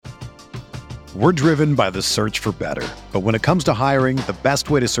We're driven by the search for better. But when it comes to hiring, the best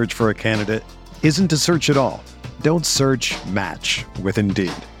way to search for a candidate isn't to search at all. Don't search, match with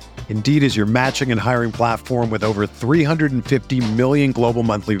Indeed. Indeed is your matching and hiring platform with over 350 million global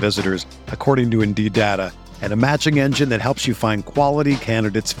monthly visitors, according to Indeed data, and a matching engine that helps you find quality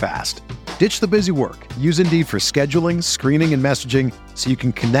candidates fast. Ditch the busy work. Use Indeed for scheduling, screening, and messaging so you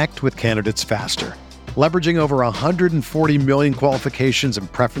can connect with candidates faster. Leveraging over 140 million qualifications and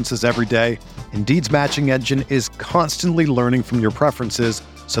preferences every day, Indeed's matching engine is constantly learning from your preferences,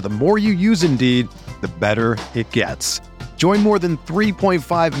 so the more you use Indeed, the better it gets. Join more than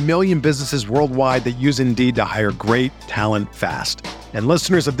 3.5 million businesses worldwide that use Indeed to hire great talent fast. And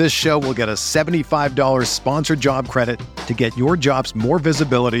listeners of this show will get a $75 sponsored job credit to get your jobs more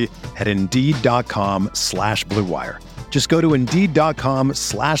visibility at Indeed.com/Blue Wire. Just go to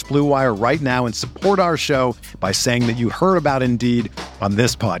Indeed.com/Blue Wire right now and support our show by saying that you heard about Indeed on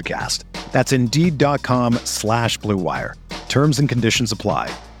this podcast. That's Indeed.com/Blue Wire. Terms and conditions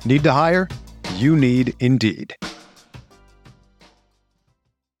apply. Need to hire? You need Indeed.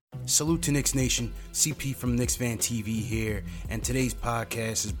 Salute to Knicks Nation, CP from Knicks Fan TV here, and today's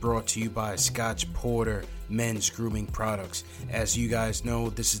podcast is brought to you by Scotch Porter Men's Grooming Products. As you guys know,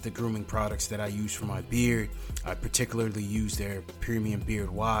 this is the grooming products that I use for my beard. I particularly use their premium beard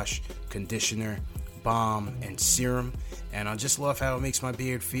wash, conditioner, balm, and serum, and I just love how it makes my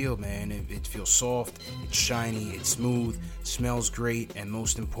beard feel, man. It feels soft, it's shiny, it's smooth, smells great, and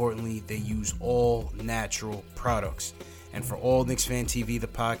most importantly, they use all natural products. And for all Knicks Fan TV, the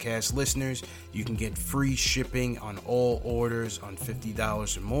podcast listeners, you can get free shipping on all orders on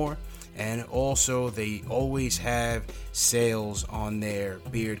 $50 or more. And also, they always have sales on their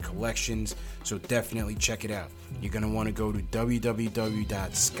beard collections, so definitely check it out. You're going to want to go to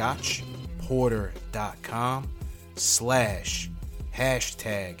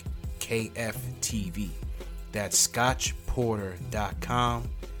www.scotchporter.com/#KFTV. That's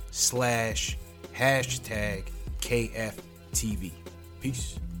scotchporter.com/#KFTV.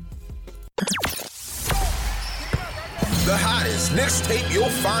 Peace. The hottest Knicks tape you'll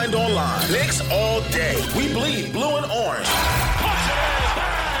find online. Knicks all day. We bleed blue and orange.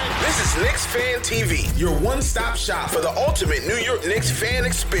 This is Knicks Fan TV, your one-stop shop for the ultimate New York Knicks fan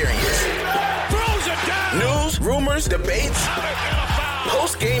experience. News, rumors, debates,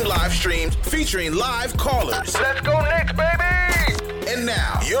 post-game live streams featuring live callers. Let's go Knicks, baby! And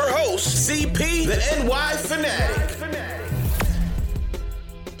now, your host, CP, the NY Fanatic.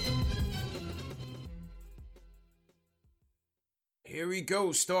 Here we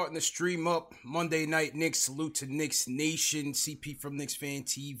go, starting the stream up. Monday Night Knicks, salute to Knicks Nation. CP from Knicks Fan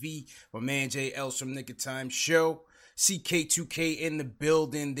TV. My man Jay Else from Nick of Time Show. CK2K in the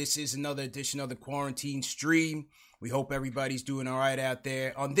building. This is another edition of the Quarantine Stream. We hope everybody's doing all right out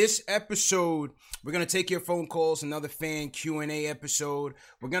there. On this episode, we're going to take your phone calls, another fan Q&A episode.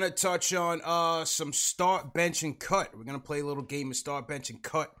 We're going to touch on some start, bench, and cut. We're going to play a little game of start, bench, and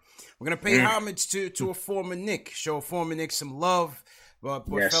cut. We're going to pay homage to a former Knick, show a former Knick some love. But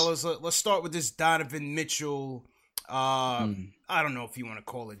yes. Fellas, let's start with this Donovan Mitchell. I don't know if you want to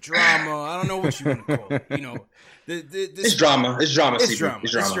call it drama. I don't know what you want to call it. You know, it's drama. It's drama. It's drama.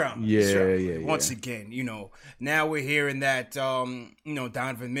 Yeah. Once again, you know, now we're hearing that,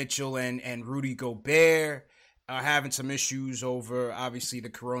 Donovan Mitchell and Rudy Gobert are having some issues over, obviously, the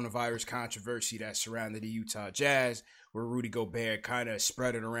coronavirus controversy that surrounded the Utah Jazz, where Rudy Gobert kind of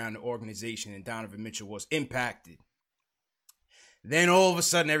spread it around the organization and Donovan Mitchell was impacted. Then all of a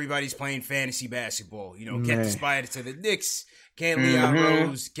sudden, everybody's playing fantasy basketball. You know, get the spider to the Knicks. Can Leon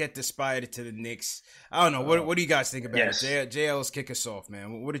Rose get the spider to the Knicks? I don't know. What do you guys think about it? JL, let's kick us off,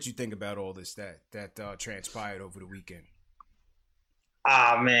 man. What did you think about all this that transpired over the weekend?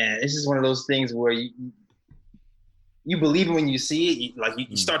 Man, it's just one of those things where you believe it when you see it.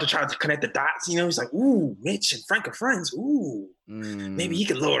 You start to try to connect the dots. You know, it's like, ooh, Mitch and Frank are friends. Ooh, maybe he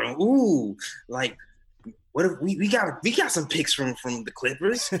could lure him. Ooh, like. What if we got some picks from the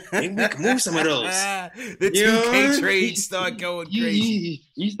Clippers? Maybe we can move some of those. The 2K trades start going crazy.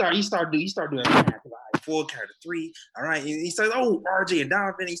 You start doing that. Full count of three. All right. And he says, oh, RJ and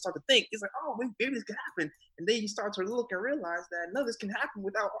Donovan. And you start to think. It's like, oh, maybe this could happen. And then you start to look and realize that none of this can happen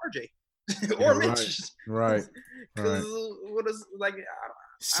without RJ or Mitch. Right. Because what is like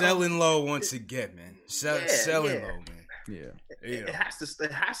selling low once again, man. Selling low, man. Yeah. It has to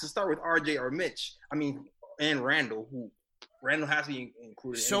start with RJ or Mitch. I mean. And Randall has to be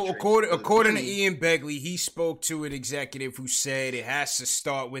included. So according to Ian Begley, he spoke to an executive who said it has to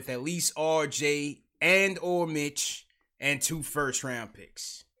start with at least RJ and or Mitch and 2 first-round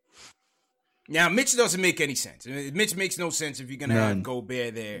picks. Now, Mitch doesn't make any sense. Mitch makes no sense if you're going to have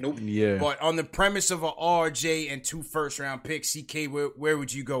Gobert there. Nope. Yeah. But on the premise of a RJ and 2 first-round picks, CK, where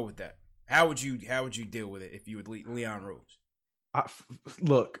would you go with that? How would you deal with it if you would Leon Rose?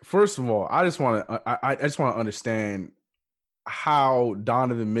 Look, first of all, I just want to understand how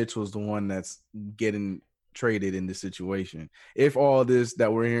Donovan Mitchell is the one that's getting traded in this situation. If all this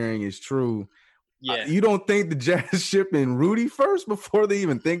that we're hearing is true, you don't think the Jazz shipping Rudy first before they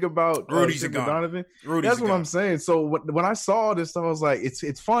even think about Rudy's shipping Donovan? That's what I'm saying. So when I saw this stuff, I was like,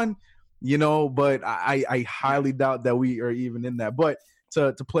 it's fun, but I highly doubt that we are even in that. But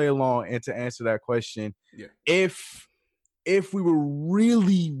to play along and to answer that question, if we were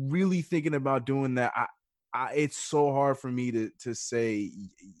really, really thinking about doing that, it's so hard for me to say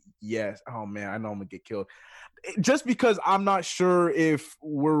yes. Oh man, I know I'm gonna get killed. Just because I'm not sure if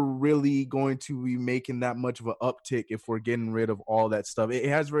we're really going to be making that much of an uptick if we're getting rid of all that stuff. It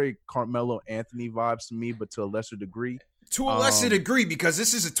has very Carmelo Anthony vibes to me, but to a lesser degree. To a lesser degree, because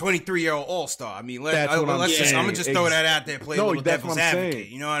this is a 23-year-old all-star. I mean, I'm gonna just throw that out there, play a little devil's advocate.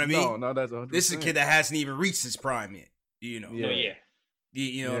 You know what I mean? No, that's 100%. This is a kid that hasn't even reached his prime yet. You know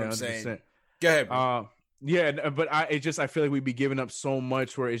what I'm saying? Go ahead, bro. But I feel like we'd be giving up so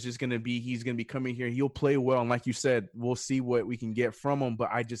much where it's just gonna be he's gonna be coming here. He'll play well, and like you said, we'll see what we can get from him. But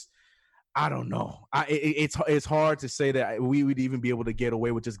I don't know. It's hard to say that we would even be able to get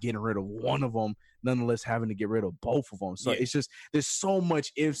away with just getting rid of one of them, nonetheless having to get rid of both of them. So it's just there's so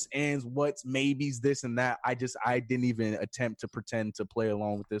much ifs, ands, whats, maybes, this and that. I didn't even attempt to pretend to play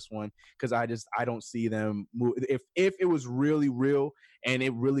along with this one because I don't see them move. If it was really real and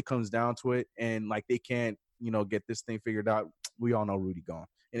it really comes down to it, and like they can't get this thing figured out, we all know Rudy gone.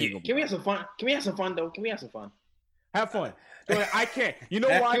 Can we have some fun? Can we have some fun though? Can we have some fun? Have fun. I can't. You know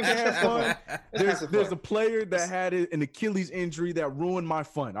why I can't have fun? There's a player that had an Achilles injury that ruined my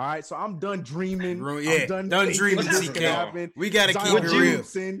fun. All right, so I'm done dreaming. I'm done dreaming. We gotta keep it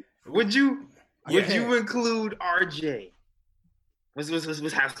real. Would you include RJ? Let's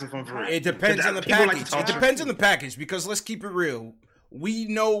have some fun for it. It depends on the package. It depends on the package because let's keep it real. We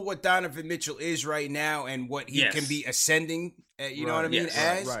know what Donovan Mitchell is right now and what he can be ascending. You know what I mean?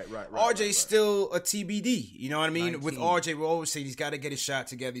 Right. RJ's still a TBD. You know what I mean? 19. With RJ, we always say he's got to get his shot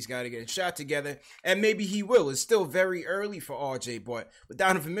together. And maybe he will. It's still very early for RJ. But with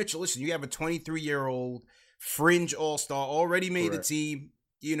Donovan Mitchell, listen, you have a 23-year-old fringe all-star, already made the team.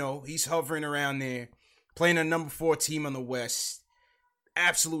 He's hovering around there, playing a number 4 team on the West.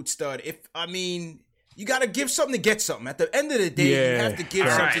 Absolute stud. You got to give something to get something. At the end of the day, you have to give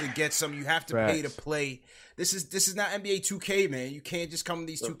something to get something. You have to pay to play. This is not NBA 2K, man. You can't just come with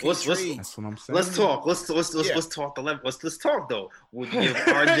these 2K trades. That's what I'm saying. Let's talk. Let's talk the level. Let's talk though. Would you give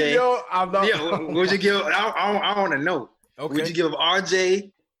RJ? I'm not. Would you give? I want to know. Okay. Would you give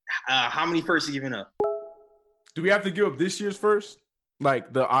RJ? How many firsts are you giving up? Do we have to give up this year's first?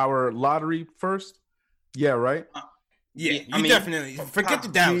 Like our lottery first? Yeah, right. You definitely forget the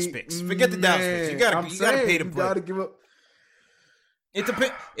Dallas picks. Forget the Dallas picks. You gotta pay to play. You gotta give up. It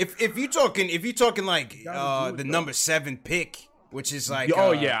depends. If you're talking like the number 7 pick, which is like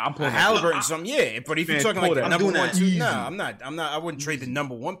I'm pulling Halliburton something. Yeah, but if you're talking like the number 1, 2, no, I'm not. I wouldn't trade the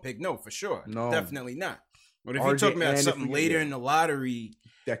number 1 pick. No, for sure. No, definitely not. But if you're talking about something later in the lottery,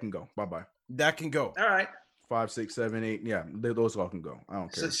 that can go. Bye. That can go. All right. 5, 6, 7, 8. Yeah, those all can go. I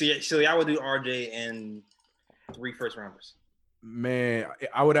don't care. So I would do RJ and 3 first rounders. Man,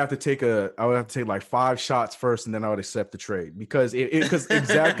 I would have to take like 5 shots first, and then I would accept the trade because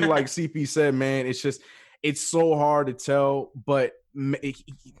exactly like CP said, man, it's so hard to tell. But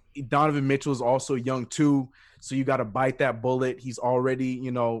Donovan Mitchell is also young too, so you got to bite that bullet. He's already,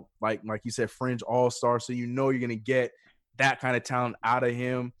 like you said, fringe all-star, so you're gonna get that kind of talent out of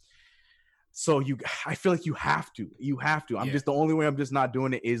him. So I feel like you have to. I'm just the only way I'm just not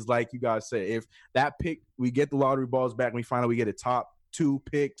doing it is like you guys said. If that pick, we get the lottery balls back, and we find out we get a top 2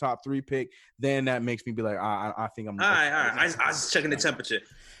 pick, top 3 pick, then that makes me be like, I think I'm. All right. I was checking the temperature.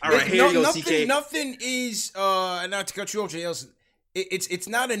 All right, here you go, CK. Nothing is not to cut you off, JL. It's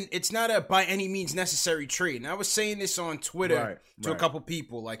not a by any means necessary trade. And I was saying this on Twitter to a couple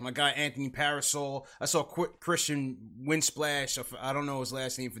people, like my guy Anthony Parasol. I saw Christian Winsplash, I don't know his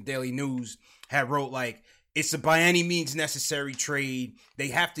last name, for Daily News, had wrote like it's a by any means necessary trade. They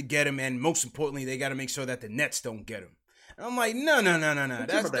have to get him, and most importantly, they got to make sure that the Nets don't get him. I'm like, no.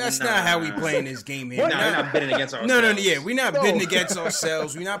 That's not how we playing this game here. We're not bidding against ourselves. We're not bidding against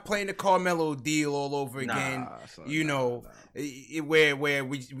ourselves. We're not playing the Carmelo deal all over again. Where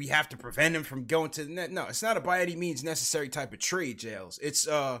we have to prevent him from going to the net. No, it's not a by any means necessary type of trade, Jails. It's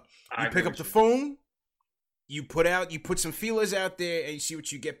you pick up the phone, you put some feelers out there, and you see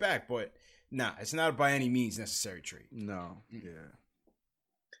what you get back. But Nah, it's not by any means necessary trade. No. Yeah.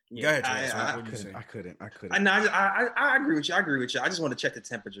 Go ahead, Travis. I couldn't. I agree with you. I just want to check the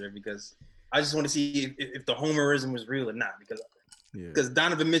temperature because I just want to see if the homerism was real or not. Because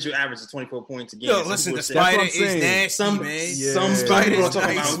Donovan Mitchell averages 24 points a game. Yo, listen, the spider is nasty, man. Some people are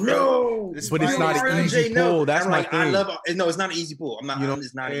talking about no, but it's not an easy pull. That's my thing. No, it's not an easy pull.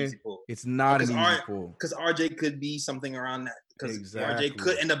 It's not an easy pull. It's not an easy pull because RJ could be something around that. Because RJ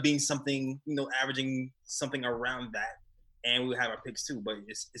could end up being something, averaging something around that. And we have our picks too, but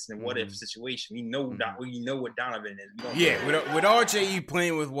it's a what if situation. We know what Donovan is. With RJ, you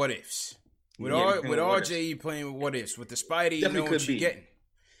playing with what ifs. With RJ, you playing with what ifs. With the Spidey, you know what you're getting.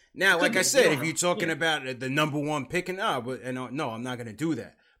 Now, like I said, if you're talking about the number one pick, no, I'm not going to do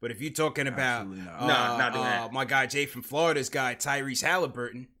that. But if you're talking about my guy Jay from Florida's guy Tyrese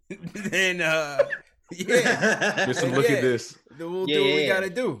Halliburton, then just look at this. We'll do what we got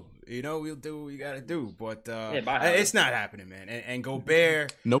to do. We'll do what we got to do, but it's not happening, man. And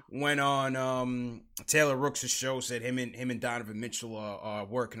Gobert went on Taylor Rooks' show, said him and Donovan Mitchell are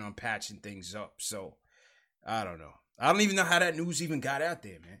working on patching things up. So I don't know. I don't even know how that news even got out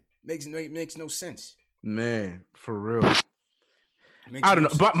there, man. Makes no sense. Man, for real. I don't know,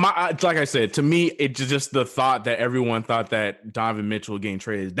 but like I said, to me, it's just the thought that everyone thought that Donovan Mitchell getting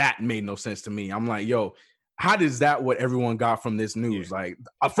traded. That made no sense to me. I'm like, yo. How does that what everyone got from this news? Yeah. Like,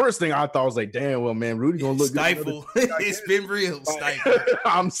 first thing I thought was like, damn, well, man, Rudy gonna look stifle. It's been real, stifle.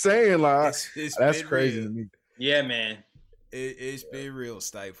 I'm saying, like, it's that's crazy real. to me. Yeah, man. It's been real,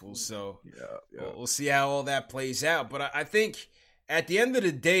 stifle. So we'll see how all that plays out. But I think at the end of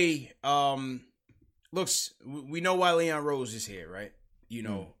the day, looks, we know why Leon Rose is here, right?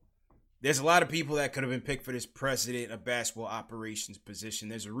 There's a lot of people that could have been picked for this president of basketball operations position.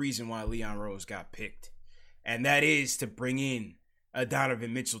 There's a reason why Leon Rose got picked. And that is to bring in a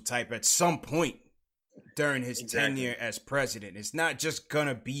Donovan Mitchell type at some point during his tenure as president. It's not just going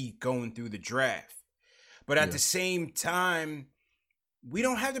to be going through the draft. But at the same time, we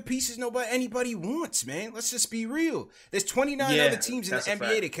don't have the pieces anybody wants, man. Let's just be real. There's 29 other teams in the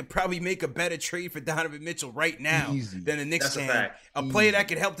NBA that could probably make a better trade for Donovan Mitchell right now than the Knicks can. A player that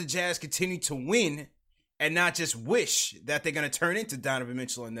could help the Jazz continue to win and not just wish that they're going to turn into Donovan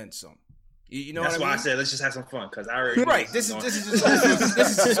Mitchell and then some. You know that's what I mean? why I said let's just have some fun because I already this is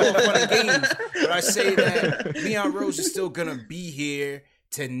just all fun and games. But I say that Leon Rose is still gonna be here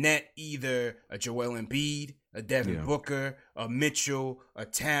to net either a Joel Embiid, a Devin Booker, a Mitchell, a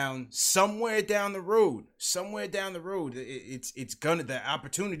Town, somewhere down the road. It's gonna the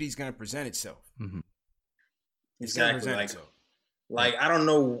opportunity's gonna present itself. Mm-hmm. Exactly. Like I don't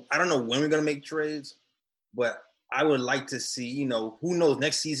know when we're gonna make trades, but I would like to see, who knows,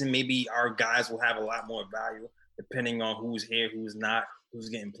 next season, maybe our guys will have a lot more value depending on who's here, who's not, who's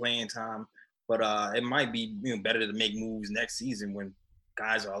getting playing time. But it might be better to make moves next season when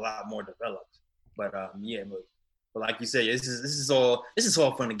guys are a lot more developed. But but like you said, this is all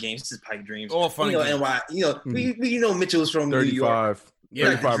fun and games. This is pipe dreams. All fun and games. We Mitchell's from 35. New York.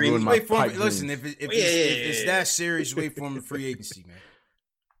 Yeah, 35 ruined my pipe listen, dreams. if it's that serious, wait for him in free agency, man.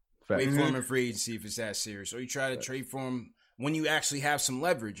 Wait for him in free agency if it's that serious. Or you try to trade for him when you actually have some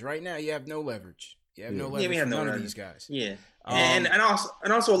leverage. Right now, you have no leverage. You have no leverage for none of these guys. Yeah. And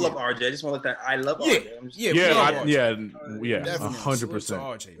also I love RJ. I just want to let that I love RJ. Yeah,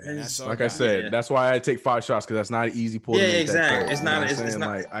 100%. Like I said, that's why I take 5 shots because that's not an easy pull. Yeah, exactly. It's not.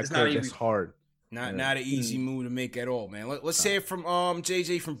 It's hard. Not an easy move to make at all, man. Let's say it from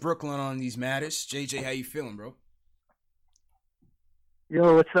JJ from Brooklyn on these matters. JJ, how you feeling, bro?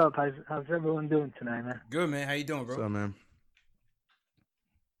 Yo, what's up? How's everyone doing tonight, man? Good, man. How you doing, bro? What's up, man?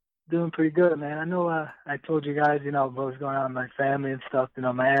 Doing pretty good, man. I know I told you guys, what was going on in my family and stuff.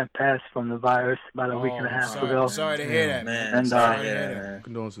 My aunt passed from the virus about a week and a half ago. Sorry to hear that, man. And, sorry to hear that.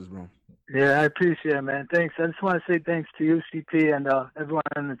 Condolences, bro. Yeah, I appreciate it, man. Thanks. I just want to say thanks to you, CP, and everyone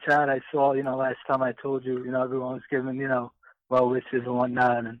in the chat. I saw, last time I told you, everyone was giving, well wishes and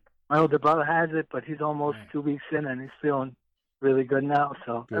whatnot. And my older brother has it, but he's almost 2 weeks in, and he's feeling really good now.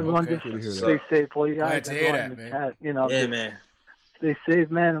 So everyone just stay safe. All you guys, glad to hear that, man. Chat, yeah, man. Stay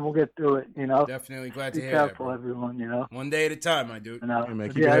safe, man, and we'll get through it. Definitely glad to hear that. Be careful, everyone. One day at a time, my dude. Hey, man,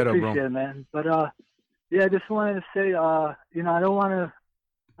 keep your head up, bro. I appreciate it, man. But I just wanted to say, I don't want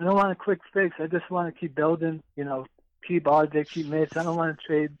a quick fix. I just want to keep building. Keep RJ, keep Mitch. I don't want to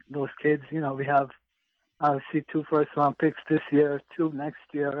trade those kids. We have obviously 2 first-round picks this year, 2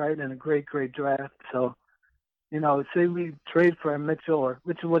 next year, right, and a great draft. So. Say we trade for a Mitchell,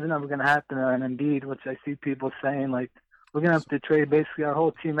 which wasn't ever going to happen, or an Embiid, which I see people saying, like, we're going to have to trade basically our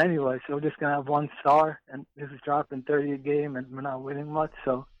whole team anyway. So we're just going to have 1 star, and this is dropping 30 a game, and we're not winning much.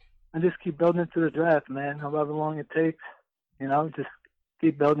 So and just keep building to the draft, man. However long it takes, just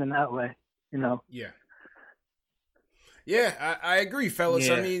keep building that way. Yeah. Yeah, I agree, fellas.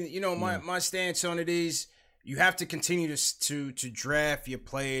 Yeah. I mean, my stance on it is you have to continue to draft your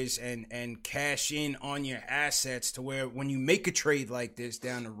players and cash in on your assets to where when you make a trade like this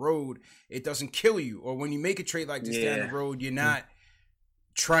down the road, it doesn't kill you. Or when you make a trade like this down the road, you're not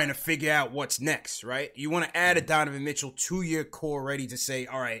trying to figure out what's next, right? You want to add a Donovan Mitchell to your core ready to say,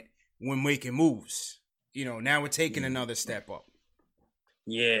 all right, we're making moves. Now we're taking another step up.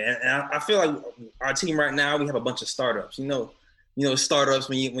 Yeah, and I feel like our team right now, we have a bunch of startups. Startups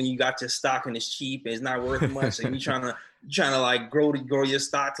when you got your stock and it's cheap and it's not worth much, and you trying to like grow your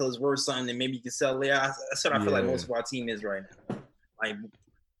stock till it's worth something, and maybe you can sell it. That's what I feel like most of our team is right now. Like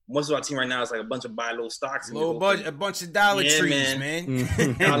most of our team right now is like a bunch of buy low stocks, a bunch of Dollar Trees, man.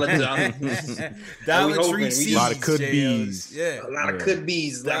 Dollar Tree, a lot of could be's. Yeah, a lot of could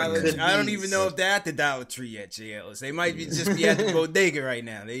be's. I don't even know if they're at the Dollar Tree yet, JLs. They might just be at the bodega right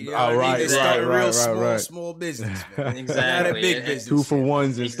now. They start a real small business, man. Exactly, not a big business.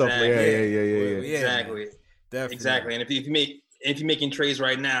 2-for-1s and stuff like that. Yeah. Exactly, definitely. Exactly. And if you're making trades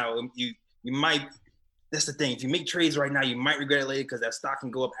right now, you might. That's the thing. If you make trades right now, you might regret it later because that stock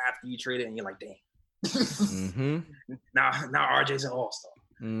can go up after you trade it, and you're like, "Damn." Now RJ's an all-star.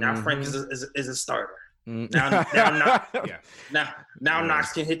 Now Frank is a starter. Now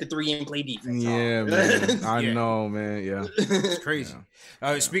Knox can hit the 3 and play defense. Yeah, man. I know, man. Yeah, it's crazy.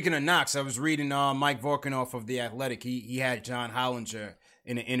 Speaking of Knox, I was reading Mike Vorkanoff of The Athletic. He had John Hollinger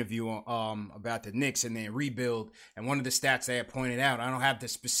in an interview about the Knicks and their rebuild. And one of the stats they had pointed out, I don't have the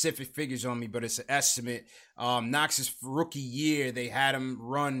specific figures on me, but it's an estimate. Knox's rookie year, they had him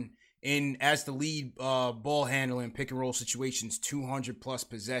run in as the lead ball handler in pick and roll situations, 200 plus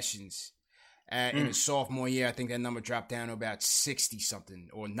possessions. In his sophomore year, I think that number dropped down to about 60 something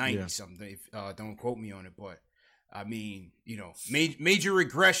or 90 something. If, don't quote me on it, but I mean, major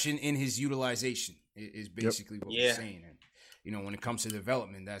regression in his utilization is basically what we're saying. And when it comes to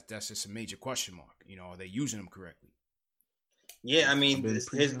development, that's just a major question mark. Are they using him correctly? Yeah, I mean, here's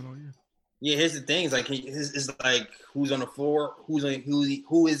the thing. It's like it's like who's on the floor, who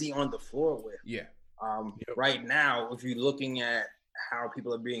is he on the floor with? Yeah. Right now, if you're looking at how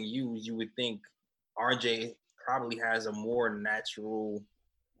people are being used, you would think RJ probably has a more natural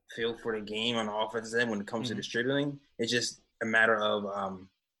feel for the game on the offensive end when it comes to distributing. It's just a matter of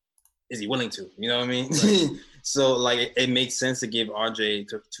is he willing to? You know what I mean? Right. So like it makes sense to give RJ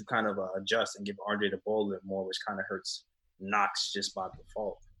to kind of adjust and give RJ the ball a bit more, which kind of hurts Knox just by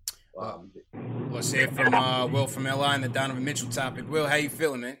default. Let's hear from Will from LI and the Donovan Mitchell topic. Will, how you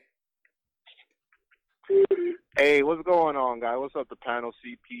feeling, man? Hey, what's going on, guys? What's up, the panel?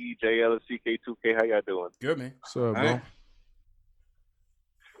 CP, JL, CK2K, how y'all doing? Good, man. What's up, bro?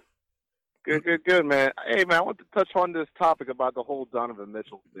 Good, man. Hey, man, I want to touch on this topic about the whole Donovan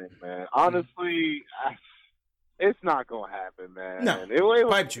Mitchell thing, man. Honestly, it's not going to happen, man. No,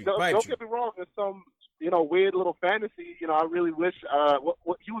 don't get me wrong. There's some, weird little fantasy. I really wish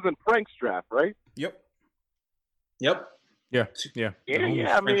he was in Frank's draft, right? Yep. Yeah.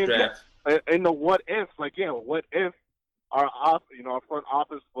 I mean, in the what if, what if our front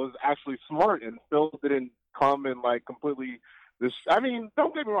office was actually smart and still didn't come and completely this. I mean,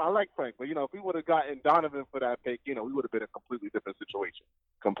 don't get me wrong, I like Frank, but if we would have gotten Donovan for that pick, we would have been in a completely different situation.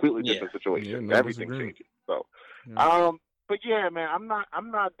 Yeah, everything changing. So, but yeah, man,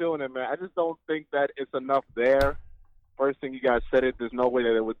 I'm not doing it, man. I just don't think that it's enough there. First thing you guys said it. There's no way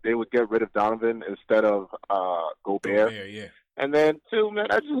that they would get rid of Donovan instead of Gobert. Yeah. And then, two, man,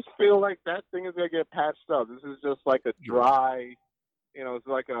 I just feel like that thing is going to get patched up. This is just like a dry, it's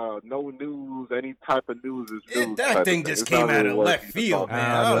like a no news, any type of news is news. That thing just came out of left field, man.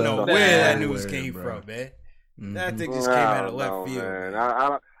 I don't know where that news came from, man. That thing just came out of left field. Man.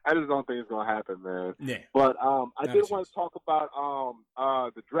 I just don't think it's going to happen, man. Yeah. But I did want to talk about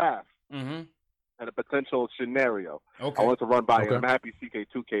the draft. Mm-hmm. And a potential scenario. Okay. I want to run by I'm happy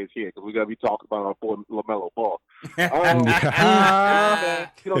CK2K is here because we're going to be talking about our boy LaMelo Ball.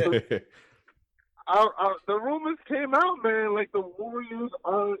 The rumors came out, man, like the Warriors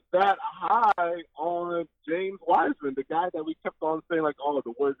aren't that high on James Wiseman, the guy that we kept on saying,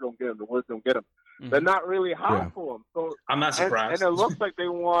 the Warriors don't get him, Mm-hmm. They're not really high for him. So I'm not surprised. And it looks like they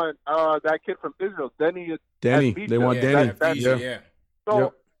want that kid from Israel, Denny. They want Denny.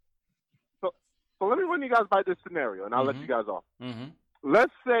 So let me run you guys by this scenario, and I'll let you guys off. Mm-hmm.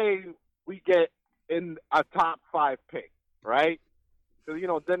 Let's say we get in a top 5 pick, right?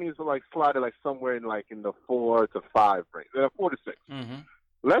 Because Denny's slotted somewhere in the 4 to 5 range, 4 to 6. Mm-hmm.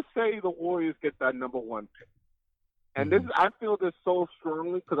 Let's say the Warriors get that number 1 pick. And I feel this so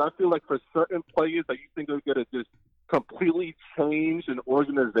strongly because I feel like for certain players that you think are going to just completely change an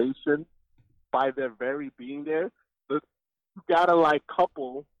organization by their very being there, you got to like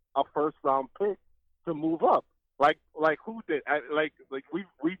couple a first round pick to move up. Like who did? Like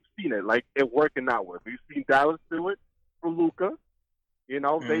we've seen it. Like it work and not work. We've seen Dallas do it for Luka. You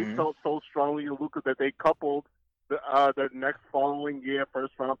know, they felt so strongly in Luka that they coupled the next following year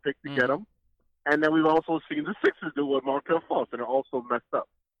first round pick to get him. And then we've also seen the Sixers do with Markelle Fultz, and it also messed up.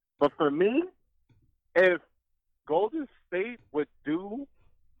 But for me, if Golden State would do,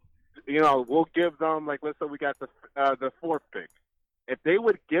 you know, we'll give them, like, let's say we got the fourth pick. If they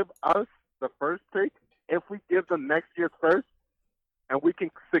would give us the first pick, if we give them next year's first, and we can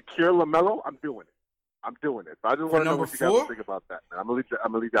secure LaMelo, I'm doing it. I'm doing it. So I just want to know what you guys think about that, man. I'm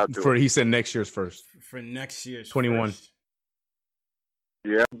gonna leave y'all to it. He said next year's first. For next year's 21. First.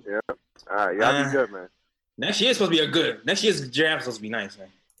 Yeah. All right, y'all be good, man. Next year's supposed to be next year's draft is supposed to be nice, man.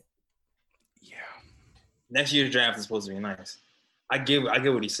 Yeah. Next year's draft is supposed to be nice. I get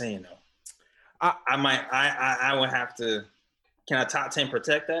what he's saying though. I would have to. Can a top 10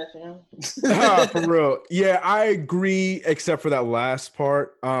 protect that? You know? For real. Yeah, I agree, except for that last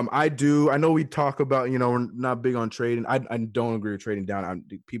part. I know we talk about, you know, we're not big on trading. I don't agree with trading down.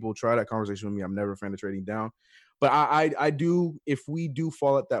 People try that conversation with me. I'm never a fan of trading down. But I do, if we do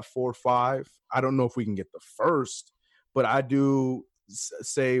fall at that 4-5, I don't know if we can get the first, but I do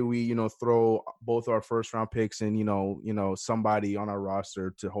say we, you know, throw both our first round picks and, you know, somebody on our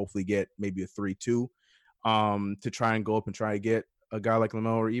roster to hopefully get maybe a 3-2 to try and go up and try to get a guy like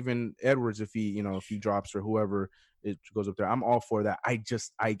LaMelo or even Edwards if he drops or whoever it goes up there. I'm all for that. I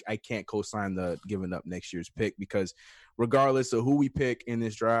can't co-sign the giving up next year's pick because regardless of who we pick in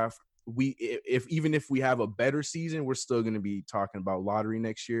this draft, even if we have a better season, we're still going to be talking about lottery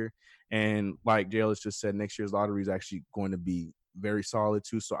next year. And like Jay just said, next year's lottery is actually going to be very solid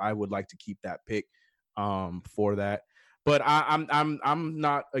too. So I would like to keep that pick for that. But I'm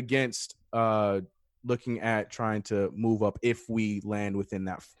not against looking at trying to move up if we land within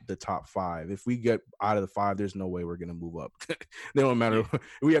the top 5. If we get out of the 5, there's no way we're gonna move up. It don't matter.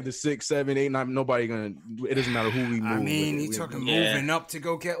 We have the 6, 7, 8, 9. Nobody gonna. It doesn't matter who we move. I mean, you talking moving up to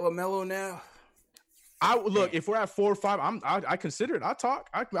go get LaMelo now? I look, if we're at 4 or 5, I consider it. I talk.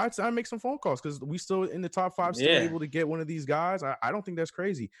 I make some phone calls because we still in the top 5, still able to get one of these guys. I don't think that's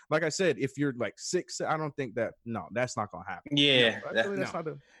crazy. Like I said, if you're like 6, I don't think that. No, that's not gonna happen. Yeah, that's not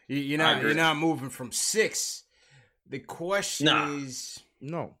you're not moving from 6. The question is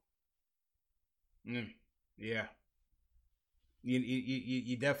no. Yeah.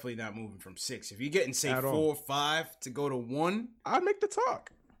 You definitely not moving from 6. If you're getting say 4 or 5 to go to 1, I'd make the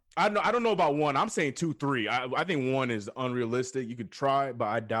talk. I don't know about 1. I'm saying 2, 3. I think 1 is unrealistic. You could try, but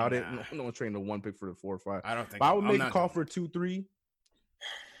I doubt it. No one's trading the 1 pick for the 4 or 5. I don't think. But I would make a call for 2, 3.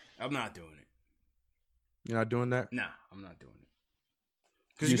 I'm not doing it. You're not doing that? Nah, I'm not doing it.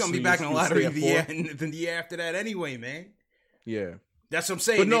 Because you're gonna be back in the lottery the year after that anyway, man. Yeah. That's what I'm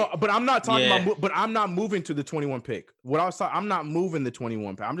saying. But I'm not talking about. But I'm not moving to the 21 pick. I'm not moving the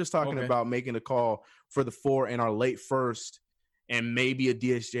 21 pick. I'm just talking about making a call for the 4 and our late first. And maybe a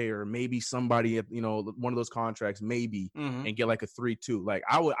DSJ or maybe somebody, you know, one of those contracts, maybe, and get like a 3-2. Like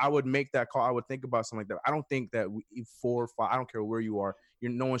I would make that call. I would think about something like that. I don't think that 4 or 5. I don't care where you are.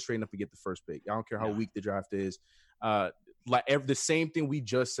 No one's straight enough to get the first pick. I don't care how weak the draft is. The same thing we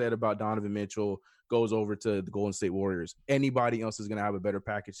just said about Donovan Mitchell goes over to the Golden State Warriors. Anybody else is going to have a better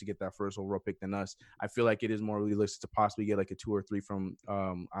package to get that first overall pick than us. I feel like it is more realistic to possibly get like a 2 or 3 from,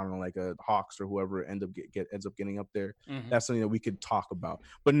 I don't know, like a Hawks or whoever ends up getting up there. That's something that we could talk about.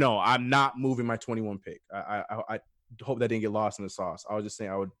 But no, I'm not moving my 21 pick. I hope that didn't get lost in the sauce. I was just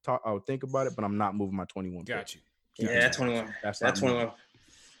saying I would think about it, but I'm not moving my 21 pick. Got you. Yeah, that 21.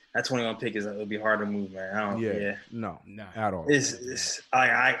 That 21 pick it'll be hard to move, man. No, at all.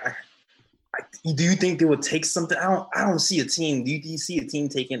 Do you think they would take something? I don't see a team. Do you see a team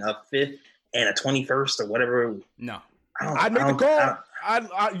taking a 5th and a 21st or whatever? No. I'd make the call.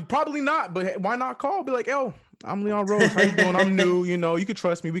 I probably not, but why not call? Be like, yo, I'm Leon Rose. How you doing? I'm new. You know, you can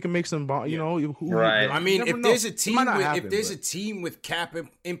trust me. We can make some, you know. Right. I mean, if there's a team with cap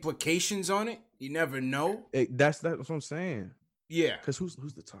implications on it, you never know. That's what I'm saying. Yeah. Because who's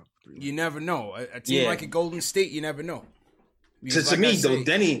the top 3? You never know. A team like a Golden State, you never know. To me, though,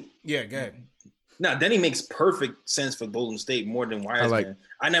 Denny. Yeah, go ahead. No, Denny makes perfect sense for Golden State more than Wiseman.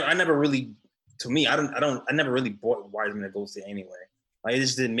 I never really. To me, I never really bought Wiseman at Golden State anyway. Like, it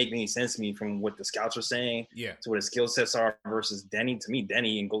just didn't make any sense to me from what the scouts are saying. Yeah. To what his skill sets are versus Denny. To me,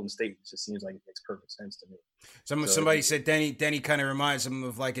 Denny and Golden State just seems like it makes perfect sense to me. Somebody said Denny kind of reminds him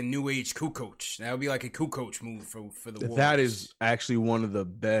of like a new age Kukoc. That would be like a Kukoc move for the Warriors. That is actually one of the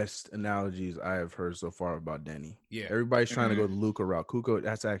best analogies I have heard so far about Denny. Yeah, everybody's trying to go the Luka route. Kukoc,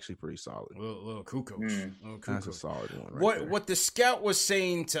 that's actually pretty solid. Little Kukoc. That's a solid one. Right What the scout was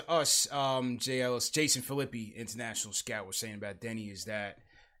saying to us, Jay Ellis, Jason Filippi, international scout, was saying about Denny is that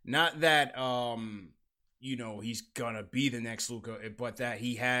not that he's gonna be the next Luka, but that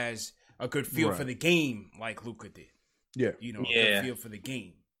he has a good feel for the game like Luka did. Yeah. A good feel for the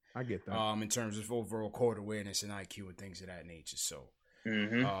game. I get that. In terms of overall court awareness and IQ and things of that nature. So,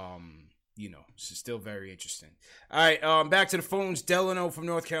 it's still very interesting. All right, back to the phones. Delano from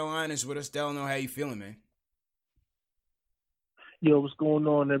North Carolina is with us. Delano, how you feeling, man? Yo, what's going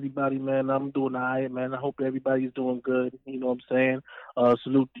on, everybody, man? I'm doing all right, man. I hope everybody's doing good. You know what I'm saying?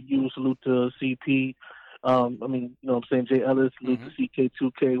 Salute to you. Salute to CP. Jay Ellis, salute to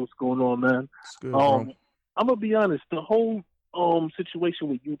CK2K. What's going on, man? Good, I'm gonna be honest. The whole situation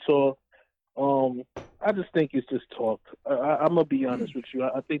with Utah, I just think it's just talk. I'm gonna be honest with you.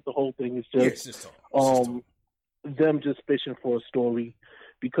 I think the whole thing is just them just fishing for a story,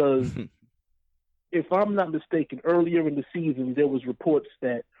 because if I'm not mistaken, earlier in the season there was reports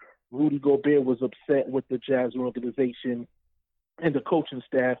that Rudy Gobert was upset with the Jazz organization and the coaching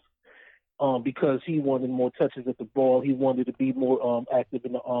staff. Because he wanted more touches at the ball. He wanted to be more active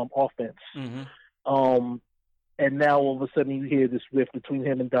in the offense. And now all of a sudden you hear this rift between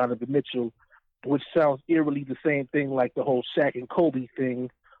him and Donovan Mitchell, which sounds eerily the same thing like the whole Shaq and Kobe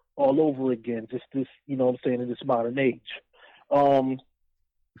thing all over again, just this, in this modern age. And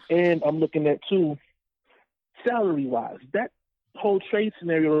I'm looking at, too, salary-wise, that whole trade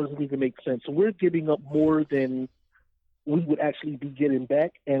scenario doesn't even make sense. So we're giving up more than we would actually be getting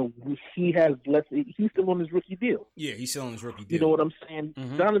back, and he has less. He's still on his rookie deal. Yeah, he's still on his rookie deal. You know what I'm saying?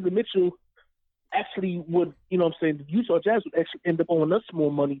 Donovan Mitchell actually would, the Utah Jazz would actually end up owing us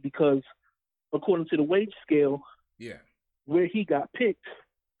more money because, according to the wage scale, where he got picked,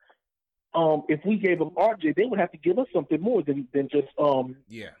 if we gave him RJ, they would have to give us something more than just Donovan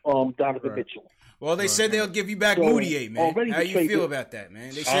Mitchell. Well, they said they'll give you back Moutier, man. How you feel about that,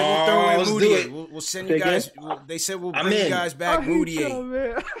 man? They said we'll throw in Moutier. We'll send you guys. They said we'll bring you guys back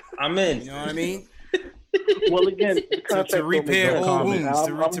Moutier. I'm in. You know what I mean? Well, again, to repair old wounds.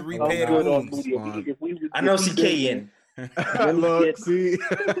 To repair the wounds. I know CK in. Look, see.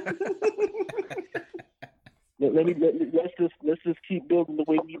 Let's just keep building the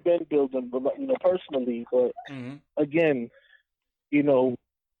way we've been building, personally. But again, you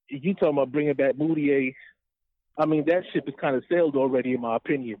talking about bringing back Moutier. I mean, that ship is kind of sailed already, in my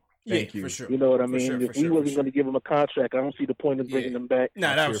opinion. Thank you. For sure. You know what I mean? If we wasn't going to give him a contract, I don't see the point of bringing him back.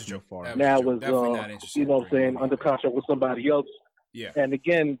 No, that was a joke. Now was, under contract with somebody else. Yeah. And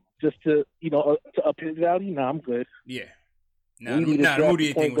again, just to up his value, I'm good. Yeah. We need a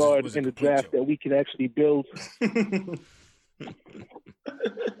draft point guard in the draft that we can actually build. For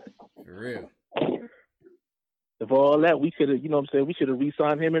real. Of all that, we could have, we should have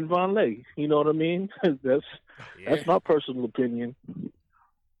re-signed him and Von Lay. You know what I mean? That's my personal opinion.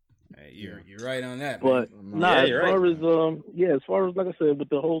 Hey, you're right on that. But as far as like I said, with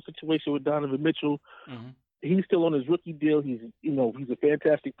the whole situation with Donovan Mitchell, he's still on his rookie deal. He's a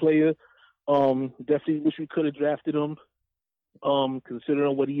fantastic player. Definitely wish we could have drafted him.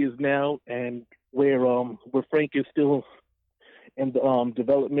 Considering what he is now and where Frank is still in the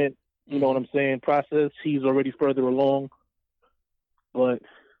development, you know what I'm saying, process, he's already further along. But,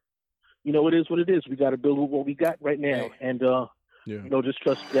 it is what it is. We got to build with what we got right now. And, just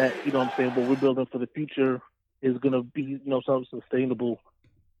trust that, what we're building for the future is going to be, something sustainable.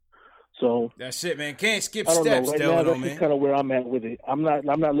 So that's it, man. Can't skip steps, right now, that's man. kind of where I'm at with it. I'm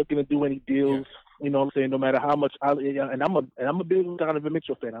not looking to do any deals. Yeah. You know what I'm saying? No matter how much I'm a big Donovan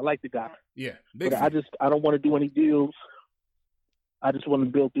Mitchell fan. I like the guy. Yeah. But I don't want to do any deals. I just want to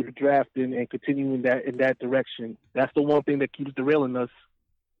build through the draft and continue in that direction. That's the one thing that keeps derailing us.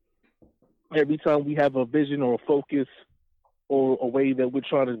 Every time we have a vision or a focus or a way that we're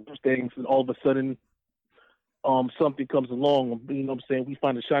trying to do things, and all of a sudden something comes along, you know what I'm saying, we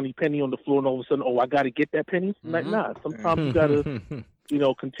find a shiny penny on the floor, and all of a sudden, I got to get that penny? Like, nah, sometimes you got to,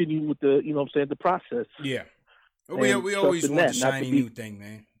 continue with the, the process. Yeah. We always want the shiny new thing,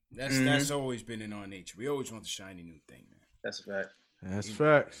 man. That's always been in our nature. We always want the shiny new thing, man. That's a fact. That's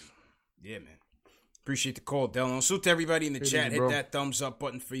facts. Yeah, man. Appreciate the call, Delano. Salute to everybody in the chat. Hit that thumbs up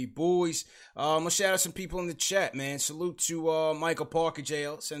button for you boys. Let's shout out some people in the chat, man. Salute to Michael Parker,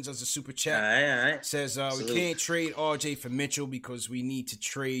 JL. Sends us a super chat. All right. Says, we can't trade RJ for Mitchell because we need to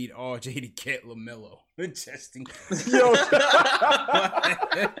trade RJ to get LaMelo. Interesting. Yo.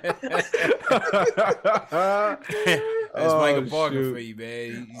 That's Michael Parker for you,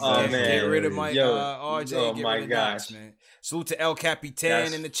 man. Get rid of RJ. Oh, get my rid of gosh. Knox, man. Salute to El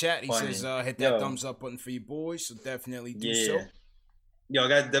Capitan in the chat. He funny. says, hit that thumbs up button for you boys. So definitely do so. Yo,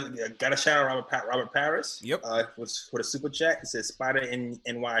 got to shout out Robert Paris. Yep. For the super chat. He says Spider in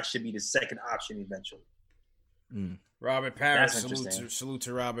NY should be the second option eventually. Robert Paris. Salute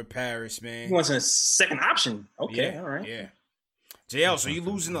to Robert Paris, man. He wants a second option. Okay, all right. Yeah. JL, so you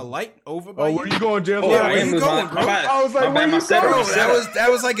losing the light over by where you going, JL? Where you going, bro? I was like, where you going? That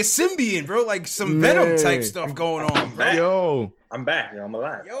was like a symbiont, bro. Like some Venom type stuff going on, bro. Yo. I'm back. Yo, I'm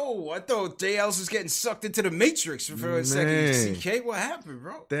alive. Yo, I thought JL's was getting sucked into the Matrix for a second. CK, what happened,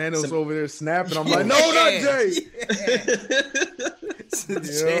 bro? Thanos over there snapping. I'm like, no, not Jay.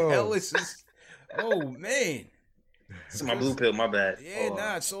 JL is just, oh, man. It's my blue pill, my bad.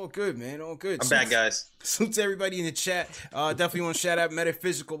 Yeah, it's all good, man. All good. I'm back, guys. Salute to everybody in the chat. Definitely want to shout out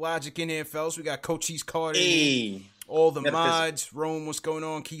Metaphysical Logic in here, fellas. We got Coach East Carter. Hey. All the mods. Rome, what's going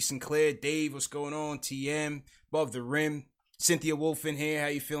on? Keith Sinclair. Dave, what's going on? TM. Above the Rim. Cynthia Wolf in here. How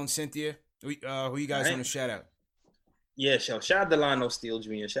you feeling, Cynthia? Who you guys want to shout out? Yeah, shout out Delano Steele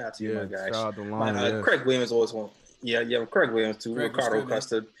Jr. Shout out to you, my guys. Shout out Delano, Craig Williams always want. Yeah, Craig Williams too. Ricardo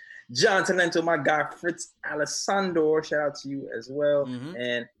Custard. John Talento, my guy, Fritz Alessandro, shout out to you as well.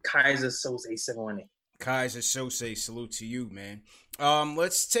 And Kaiser Sose 718. Kaiser Sose, salute to you, man.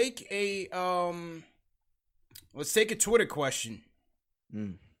 Let's take a Twitter question.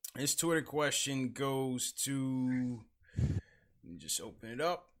 This Twitter question goes to, let me just open it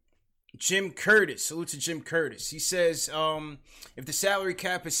up. Jim Curtis, salute to Jim Curtis. He says, if the salary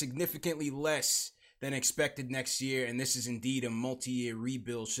cap is significantly less than expected next year, and this is indeed a multi-year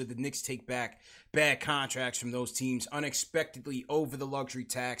rebuild, should the Knicks take back bad contracts from those teams unexpectedly over the luxury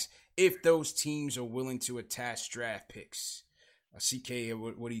tax if those teams are willing to attach draft picks? CK,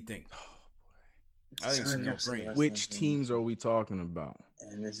 what do you think? I think it's a no-brainer. Which teams are we talking about?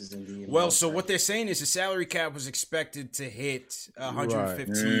 And this is indeed so what they're saying is the salary cap was expected to hit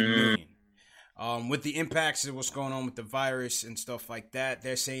 115 million. With the impacts of what's going on with the virus and stuff like that,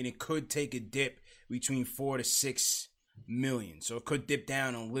 they're saying it could take a dip between 4 to 6 million. So it could dip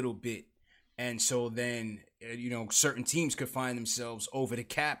down a little bit. And so then, certain teams could find themselves over the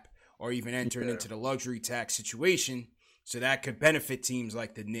cap or even entering into the luxury tax situation. So that could benefit teams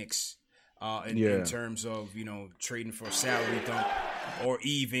like the Knicks in terms of, trading for a salary dump, or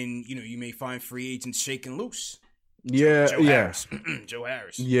even, you may find free agents shaking loose. Joe Harris. Joe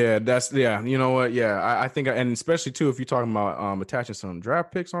Harris. Yeah, you know what? Yeah, I think, and especially too, if you're talking about attaching some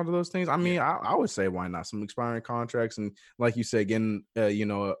draft picks onto those things, I mean, I would say why not? Some expiring contracts, and like you said, getting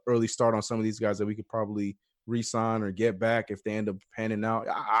an early start on some of these guys that we could probably re-sign or get back if they end up panning out.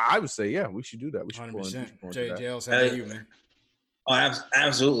 I would say, we should do that. We should 100%. JL's, how about you, man? Oh,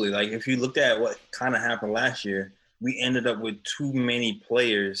 absolutely. Like, if you looked at what kind of happened last year, we ended up with too many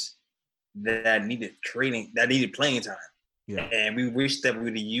players that needed playing time. Yeah. And we wish that we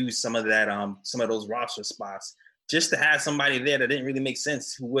would have used some of those roster spots just to have somebody there that didn't really make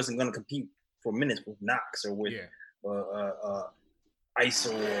sense, who wasn't going to compete for minutes with Knox or with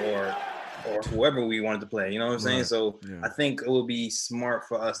ISO or whoever we wanted to play. You know what I'm saying? So I think it would be smart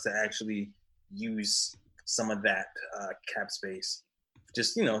for us to actually use some of that cap space,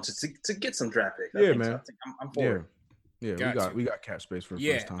 just to get some draft picks. I'm for it. Yeah, we got cap space for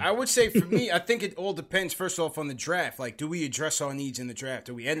the first time. I would say for me, I think it all depends, first off, on the draft. Like, do we address our needs in the draft?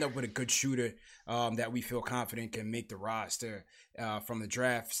 Do we end up with a good shooter that we feel confident can make the roster from the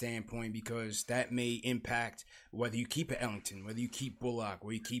draft standpoint? Because that may impact whether you keep a Ellington, whether you keep Bullock,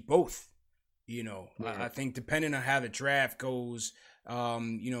 or you keep both. I think depending on how the draft goes,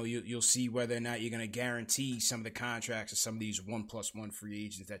 you'll see whether or not you're going to guarantee some of the contracts of some of these 1+1 free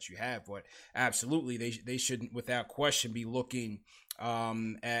agents that you have. But absolutely, they shouldn't, without question, be looking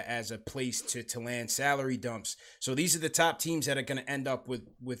as a place to land salary dumps. So these are the top teams that are going to end up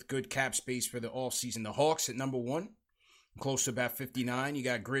with good cap space for the offseason. The Hawks at number 1, close to about 59. You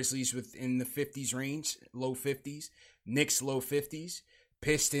got Grizzlies within the 50s range, low 50s. Knicks, low 50s.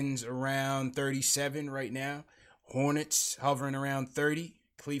 Pistons around 37 right now. Hornets hovering around 30.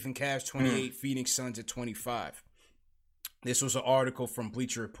 Cleveland Cavs 28. Phoenix Suns at 25. This was an article from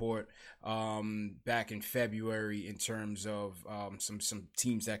Bleacher Report back in February in terms of some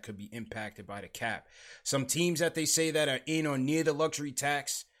teams that could be impacted by the cap. Some teams that they say that are in or near the luxury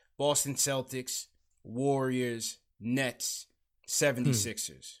tax: Boston Celtics, Warriors, Nets,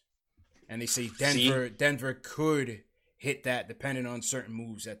 76ers. And they say Denver could hit that depending on certain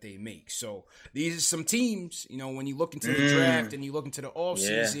moves that they make. So these are some teams, when you look into the draft and you look into the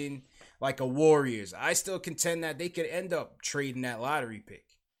offseason, like a Warriors, I still contend that they could end up trading that lottery pick.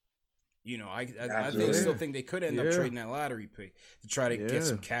 I still think they could end up trading that lottery pick to try to get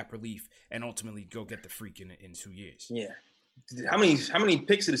some cap relief and ultimately go get the freak in 2 years. Yeah. How many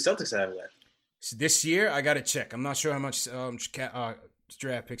picks do the Celtics have left? So this year, I got to check. I'm not sure how much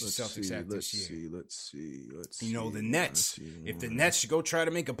draft picks the Celtics have this year. Let's see. The Nets. If the Nets go try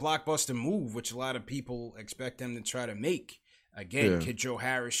to make a blockbuster move, which a lot of people expect them to try to make, again, Kid Joe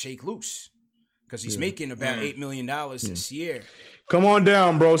Harris shake loose because he's making about $8 million this year. Come on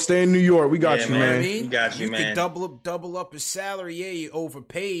down, bro. Stay in New York. We got you, man. We got you, man. You could double up his salary. Yeah, you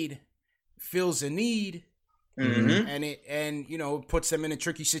overpaid. Fills a need. Mm-hmm. And it puts them in a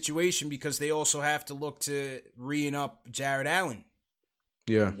tricky situation because they also have to look to re-in up Jared Allen.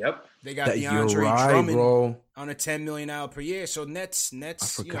 Yeah. Yep. They got DeAndre Drummond on a $10 million per year. So Nets. I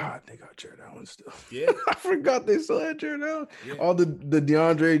forgot they got Jared Allen still. Yeah. I forgot they still had Jared Allen. Yeah. All the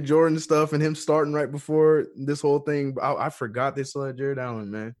DeAndre Jordan stuff and him starting right before this whole thing. I forgot they still had Jared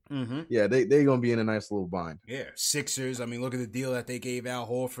Allen, man. Mm-hmm. Yeah, they going to be in a nice little bind. Yeah. Sixers. I mean, look at the deal that they gave Al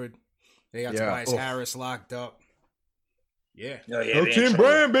Horford. They got Tobias Harris locked up. Yeah. Elton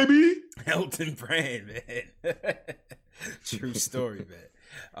Brand, baby. Elton Brand, man. True story, man.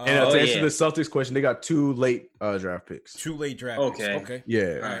 And to answer the Celtics question, they got 2 late draft picks. 2 late draft picks. Okay.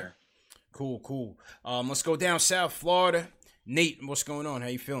 Yeah. All right. Cool. Let's go down south, Florida. Nate, what's going on? How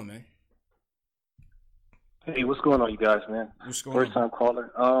you feeling, man? Hey, what's going on, you guys, man? What's going on? First time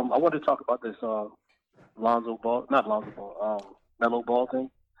caller. I wanted to talk about this Melo Ball thing.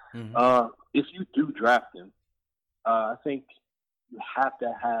 Mm-hmm. If you do draft him, I think you have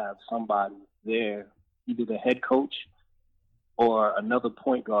to have somebody there, either the head coach or another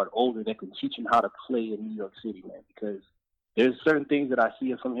point guard older that can teach him how to play in New York City, man. Because there's certain things that I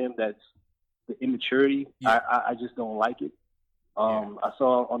see from him that's the immaturity. Yeah. I just don't like it. I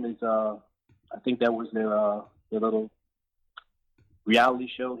saw on his, I think that was their little reality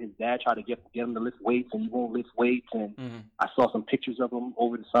show. His dad tried to get him to lift weights, and he won't lift weights. And I saw some pictures of him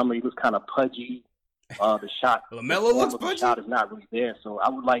over the summer. He was kind of pudgy. The shot, LaMelo looks pudgy. The shot is not really there. So I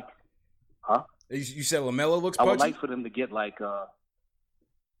would like, You said LaMelo looks pudgy? I would like for them to get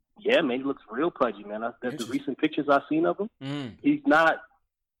yeah, man, he looks real pudgy, man. That's the recent pictures I've seen of him. He's not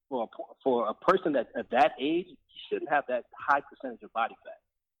for a person that at that age. You shouldn't have that high percentage of body fat.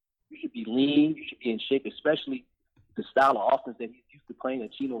 You should be lean. You should be in shape, especially the style of offense that he's used to playing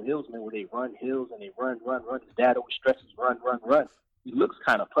at Chino Hills, man, where they run hills and they run. His dad always stresses run. He looks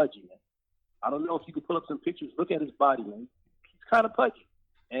kind of pudgy, man. I don't know if you could pull up some pictures. Look at his body, man. He's kind of pudgy.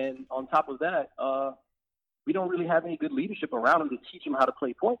 And on top of that, we don't really have any good leadership around him to teach him how to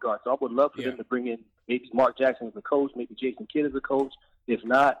play point guard. So I would love for them to bring in maybe Mark Jackson as a coach, maybe Jason Kidd as a coach. If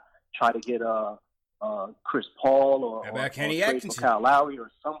not, try to get Chris Paul or Kenny Atkinson, Kyle Lowry,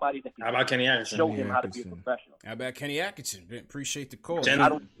 or somebody that can show him how to be a professional. How about Kenny Atkinson? Appreciate the call.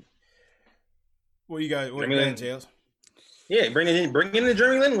 What you got, Jails? Yeah, bring in the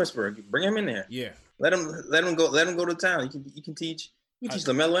Jeremy Lin whisperer. Bring him in there. Yeah, let him go to town. You can teach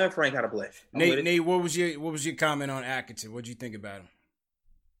LaMelo and Frank how to play. Nate, what was your comment on Atkinson? What did you think about him?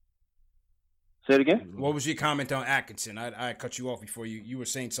 Say it again. What was your comment on Atkinson? I cut you off before you were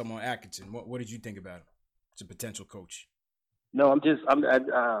saying something on Atkinson. What did you think about him? It's a potential coach. No,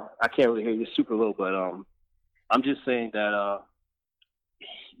 I can't really hear you super low, but I'm just saying that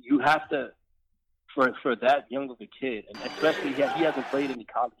you have to. For that young of a kid, and especially he hasn't played any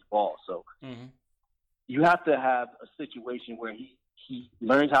college ball, so you have to have a situation where he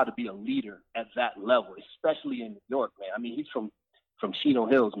learns how to be a leader at that level, especially in New York, man. I mean, he's from Chino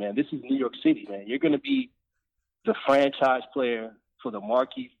Hills, man. This is New York City, man. You're going to be the franchise player for the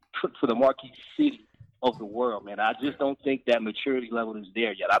marquee city of the world, man. I just don't think that maturity level is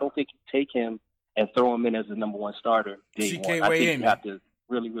there yet. I don't think you take him and throw him in as the number one starter day one. I think you have to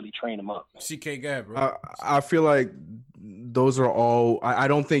really train him up. CK, go ahead, bro. I feel like those are all. I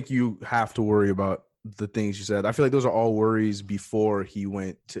don't think you have to worry about the things you said. I feel like those are all worries before he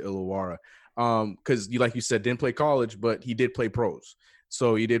went to Illawarra. Because like you said, didn't play college, but he did play pros.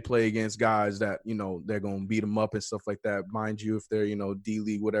 So he did play against guys that, they're going to beat him up and stuff like that. Mind you, if they're,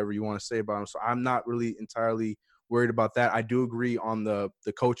 D-League, whatever you want to say about him. So I'm not really entirely worried about that. I do agree on the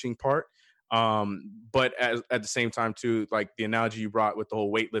coaching part. But at the same time too, like the analogy you brought with the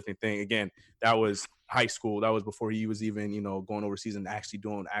whole weightlifting thing, again, that was high school. That was before he was even, going overseas and actually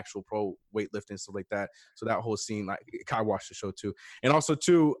doing actual pro weightlifting, stuff like that. So that whole scene, like I watched the show too. And also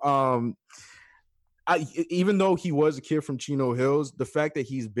too, even though he was a kid from Chino Hills, the fact that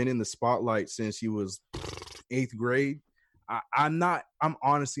he's been in the spotlight since he was 8th grade, I'm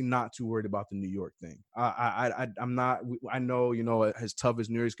honestly not too worried about the New York thing. I'm not. I know, as tough as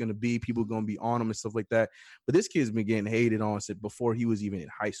New York's going to be, people are going to be on him and stuff like that. But this kid's been getting hated on since before he was even in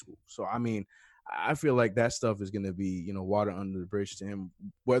high school. So, I mean, I feel like that stuff is going to be, water under the bridge to him.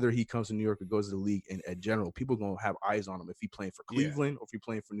 Whether he comes to New York or goes to the league in general, people are going to have eyes on him if he's playing for Cleveland or if he's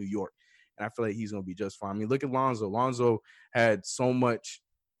playing for New York. And I feel like he's going to be just fine. I mean, look at Lonzo. Lonzo had so much,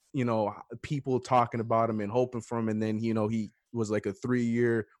 people talking about him and hoping for him. And then, he was like a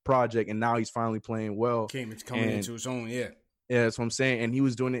 3-year project, and now he's finally playing well. It's coming into his own, yeah. Yeah, that's what I'm saying. And he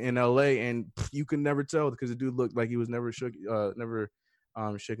was doing it in LA, and you could never tell because the dude looked like he was never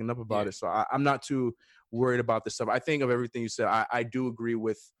shaken up about it. So I'm not too worried about this stuff. I think of everything you said. I do agree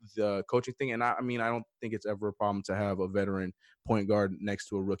with the coaching thing, and I don't think it's ever a problem to have a veteran point guard next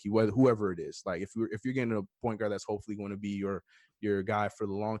to a rookie, whoever it is. Like if you're getting a point guard that's hopefully going to be your guy for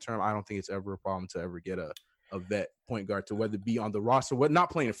the long term, I don't think it's ever a problem to ever get a vet point guard to whether be on the roster, not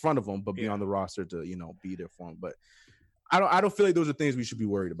playing in front of them, but be on the roster to be there for them. But I don't feel like those are things we should be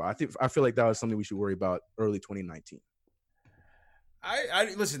worried about. I feel like that was something we should worry about early 2019.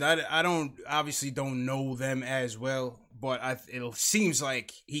 I listen. I don't know them as well, but it seems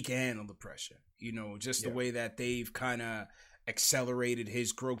like he can handle the pressure. Just the way that they've kind of accelerated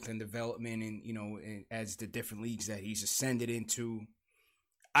his growth and development, and as the different leagues that he's ascended into.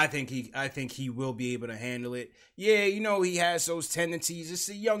 I think he will be able to handle it. Yeah, he has those tendencies. It's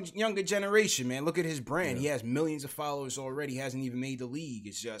a younger generation, man. Look at his brand. He has millions of followers already. He hasn't even made the league.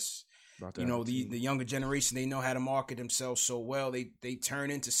 It's just the younger generation, they know how to market themselves so well. They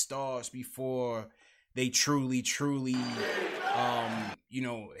turn into stars before they truly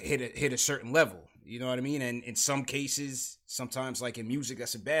hit a certain level. You know what I mean? And in some cases, sometimes like in music,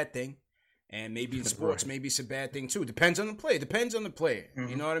 that's a bad thing. And maybe in sports, maybe it's a bad thing too. Depends on the player. Mm-hmm.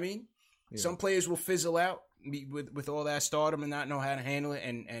 You know what I mean? Yeah. Some players will fizzle out with all that stardom and not know how to handle it,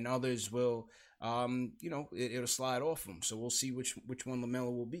 and others will, it'll slide off them. So we'll see which one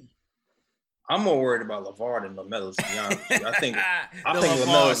LaMelo will be. I'm more worried about LeVar than LaMelo, to be honest with you. I think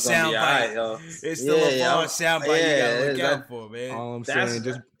LaMelo's going to be all right, yo. It's the LeVar soundbite you got to look out for, man. All I'm saying,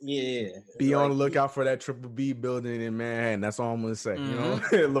 just be on the lookout for that Triple B building in Manhattan. That's all I'm going to say.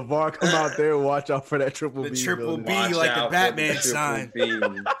 Mm-hmm. LeVar, come out there and watch out for that Triple B building. The Triple B, like the Batman sign.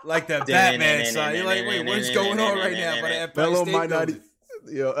 Like the Batman sign. You're like, wait, what's going on right now? But Empire State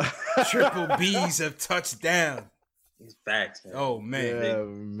Building. Triple B's have touched down. It's facts, man. Oh man, yeah,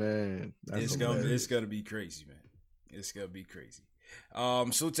 man. It's gonna be crazy, man. It's gonna be crazy.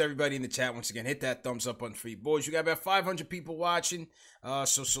 Salute to everybody in the chat once again. Hit that thumbs up button for you boys. We got about 500 people watching.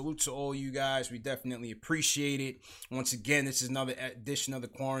 So salute to all you guys. We definitely appreciate it. Once again, this is another edition of the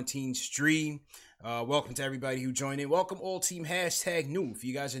Quarantine Stream. Welcome to everybody who joined in. Welcome all team #new. If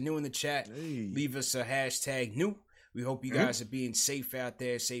you guys are new in the chat, leave us a #new. We hope you guys are being safe out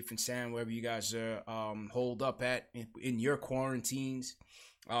there, safe and sound, wherever you guys are holed up at in your quarantines.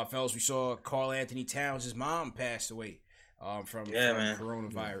 Fellas, we saw Karl Anthony Towns' mom passed away from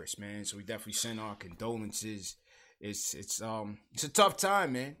coronavirus, man. So we definitely send our condolences. It's a tough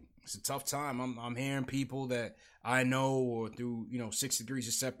time, man. It's a tough time. I'm hearing people that I know or through 6 degrees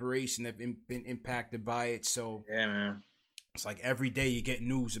of separation have been impacted by it. So yeah, man. It's like every day you get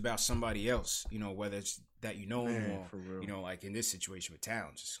news about somebody else, whether it's that or, like in this situation with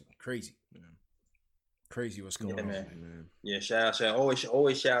Towns. It's crazy. Yeah. Crazy what's going on, man. Yeah, shout out.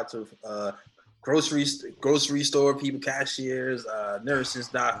 Always shout out to grocery store people, cashiers, nurses,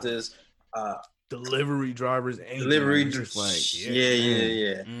 doctors, delivery drivers, delivery drivers.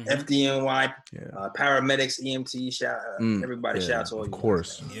 Mm-hmm. FDNY, paramedics, EMT, everybody shouts all you. Of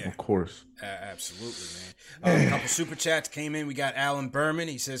course. Absolutely, man. A couple super chats came in. We got Alan Berman.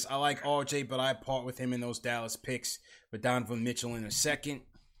 He says, I like RJ, but I part with him in those Dallas picks with Donovan Mitchell in a second.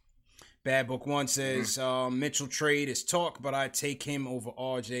 Bad Book 1 says, Mitchell trade is talk, but I take him over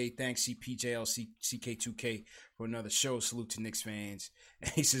RJ. Thanks, CPJL, CK2K for another show. Salute to Knicks fans.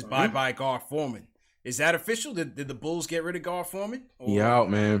 And he says, bye-bye, Gar Forman. Is that official? Did the Bulls get rid of Gar Forman? He out,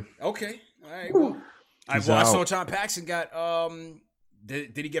 man. Okay. All right, well. I saw John Paxson got,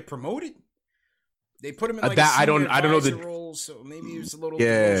 did he get promoted? They put him in like a I don't know the role, so maybe it was a little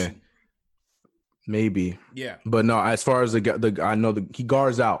promotion. Maybe. Yeah. But no, as far as I know he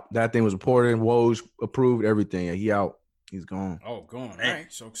guards out. That thing was reported, Woj approved, everything. Yeah, he out. He's gone. Oh, gone. All right.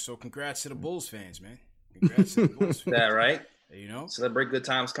 So congrats to the Bulls fans, man. Congrats to the Bulls fans. That right? Celebrate good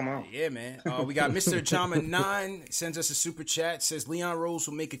times. Come on. Yeah, man. We got Mr. Jama 9 sends us a super chat. Says Leon Rose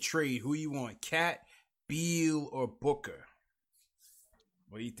will make a trade. Who you want? Cat, Beal, or Booker?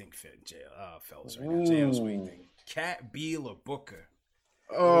 What do you think, fellas? Right now? JLs, what do you think? Cat, Beal, or Booker?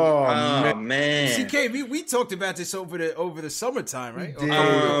 Oh man. CK, we talked about this over the summertime, right?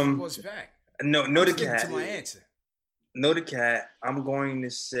 What's back? No, the Cat. To my answer. No, the Cat. I'm going to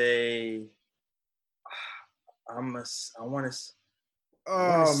say. I want to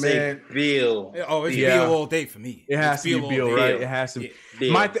say Beal. Oh, it's Beal all day for me. It has to be Beal, right? It has to.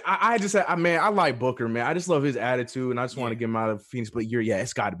 Yeah. I like Booker, man. I just love his attitude, and I just want to get him out of Phoenix. But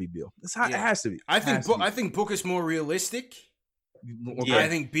it's got to be Beal. It has to be. I think Booker's more realistic. Okay. I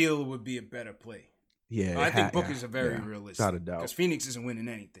think Beal would be a better play. Yeah, I think Booker's a very realistic. Without a doubt. Because Phoenix isn't winning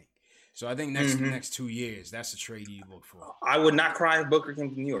anything. So I think next 2 years, that's a trade you look for. I would not cry if Booker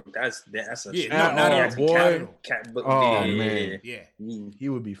came to New York. That's a not boy. Man, he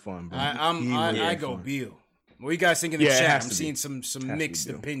would be fun. Bro. I go Beal. What do you guys think in the chat? I'm seeing some mixed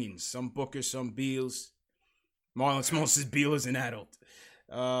opinions. Some Booker, some Beals. Marlon Small says Beal is an adult.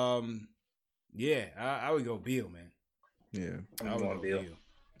 I would go Beal, man. Yeah, I would go Beal.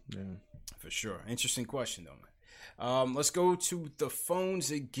 Yeah, for sure. Interesting question though, man. Let's go to the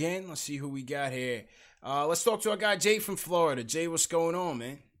phones again. Let's see who we got here. Let's talk to our guy Jay from Florida. Jay, what's going on,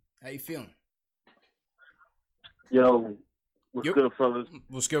 man? How you feeling? Yo, what's good, fellas?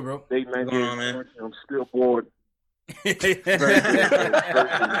 What's good, bro? Hey, man, man. I'm still bored. Okay.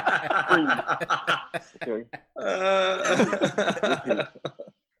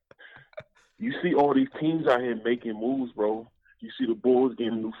 You see all these teams out here making moves, bro. You see the Bulls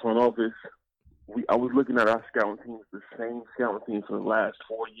getting a new front office. I was looking at our scouting teams, the same scouting team for the last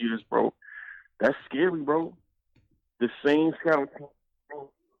 4 years, bro. That's scary, bro. The same scouting team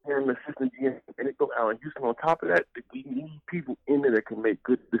and the assistant GM, and it go Allen Houston. On top of that, we need people in there that can make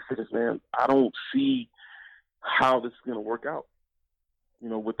good decisions, man. I don't see how this is going to work out,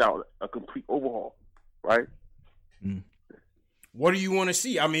 without a complete overhaul, right? Mm. What do you want to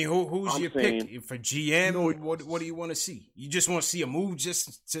see? I mean, who's your pick for GM? What do you want to see? You just want to see a move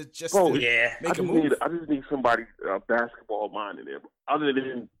just to make a move? I just need somebody basketball mind in there. Other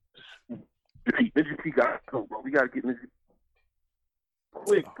than Ninja got to go, bro. We got to get Ninja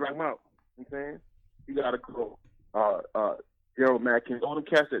quick, drag him out. You know what I'm saying? You got to go. Gerald Matkins, all the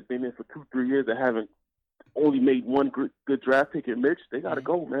cats that been in for 2-3 years that haven't only made one good draft pick and Mitch, they got to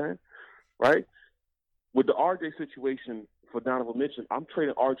go, man. Right? With the RJ situation for Donovan Mitchell, I'm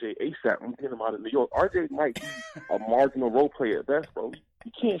trading RJ ASAP. I'm getting him out of New York. RJ might be a marginal role player at best, bro.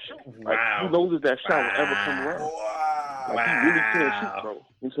 He can't shoot. Like, who knows if that shot will ever come around? Like, he really can't shoot, bro. You know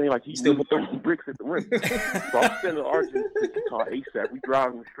what I'm saying? Like, he's still throwing bricks at the rim. So I'm sending RJ to Utah ASAP. We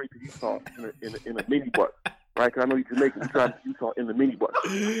driving him straight to Utah in a mini bus. Right? Because I know he's Jamaican. We drive to Utah in the mini bus.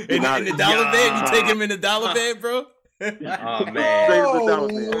 In the dollar van? You take him in the dollar van, bro? Oh, man. Oh,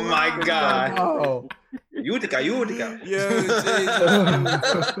 my God. Oh. Utica. Yo,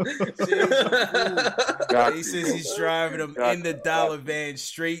 he says he's driving him in the dollar van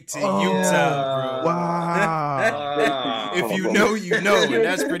straight to Utah, bro. Wow. If you know, you know. And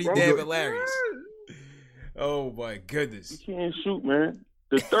that's pretty damn hilarious. Oh, my goodness. He can't shoot, man.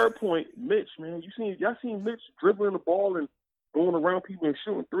 The third point, Mitch, man. Y'all seen Mitch dribbling the ball and going around people and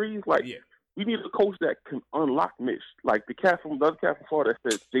shooting threes? Like, we need a coach that can unlock Mitch. Like the other cat from Florida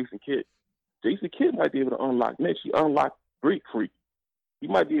that said Jason Kidd. Jason Kidd might be able to unlock Mitch. He unlocked Greek Freak. He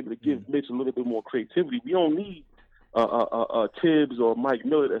might be able to give Mitch a little bit more creativity. We don't need Tibbs or Mike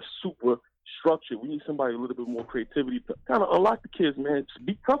Miller that's super structured. We need somebody a little bit more creativity to kind of unlock the kids, man. Just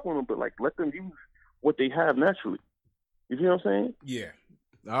be tough on them, but like let them use what they have naturally. You see what I'm saying? Yeah.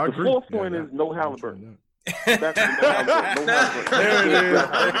 The fourth point is no Halliburton. That's there it is.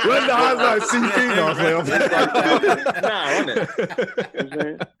 When the highlight CP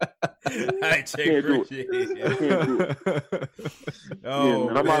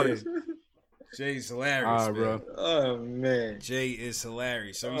Jay's hilarious, bro. Oh man, Jay is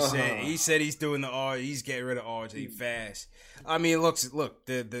hilarious. So he said he's doing he's getting rid of RJ fast. I mean, look,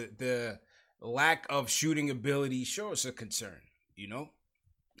 the lack of shooting ability, sure, it's a concern.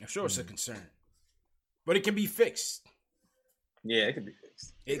 Sure, it's a concern. But it can be fixed. Yeah, it can be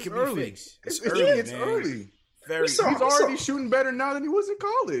fixed. It can early. Be fixed. It's early, it's man. early. He's already shooting better now than he was in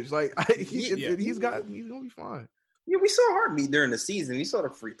college. Like he's gonna be fine. Yeah, we saw Heartbeat during the season. We saw the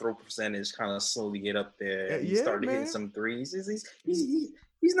free throw percentage kind of slowly get up there. He started hitting some threes.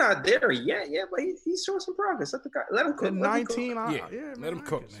 He's not there yet, but he's showing some progress. Let him cook. 19, let him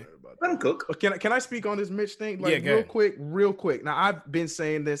cook, man. Let him cook. Can I speak on this Mitch thing? Real quick. Now, I've been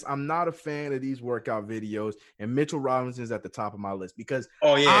saying this. I'm not a fan of these workout videos, and Mitchell Robinson's at the top of my list because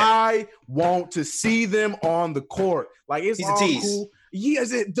I want to see them on the court. Like, it's all cool. He has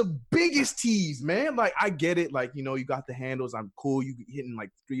the biggest tease, man. Like, I get it. Like, you got the handles. I'm cool. You hitting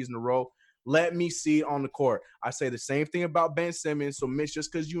like threes in a row. Let me see it on the court. I say the same thing about Ben Simmons. So, Mitch,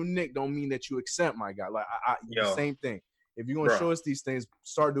 just because you Nick don't mean that you accept my guy. Like, the same thing. If you're gonna show us these things,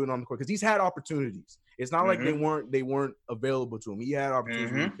 start doing it on the court because he's had opportunities. It's not like they weren't available to him. He had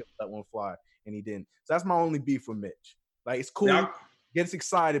opportunities where he could let one fly, and he didn't. So that's my only beef with Mitch. Like, it's cool, gets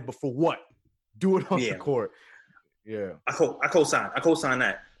excited, but for what? Do it on the court. Yeah, I co-sign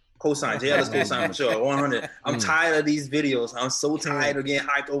that. Co-sign. JL is co-sign for sure. 100. I'm tired of these videos. I'm so tired of getting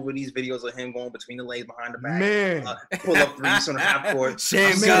hyped over these videos of him going between the legs behind the back. Man. Pull up threes on the half court.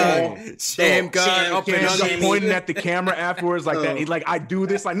 Sham God. Up and under. Pointing at the camera afterwards like that. He's like, I do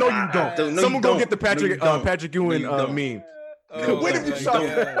this. Like, no, you don't. Someone go get the Patrick Ewing meme. Where did you shot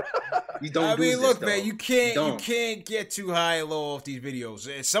that? You don't. I mean, look, man, you can't get too high and low off these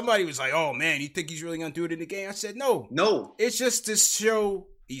videos. And somebody was like, "Oh man, you think he's really gonna do it in the game?" I said, "No. It's just to show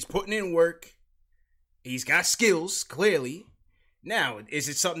he's putting in work. He's got skills, clearly. Now, is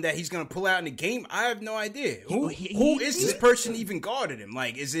it something that he's gonna pull out in the game? I have no idea. Who is this person even guarded him?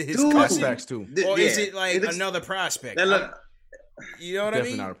 Like, is it his cousin, or is it like another prospect? You know what I mean?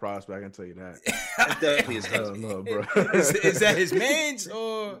 Definitely not a prospect. I can tell you that. It's definitely his cousin. No, bro. Is that his man's,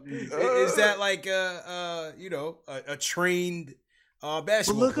 or is that like a trained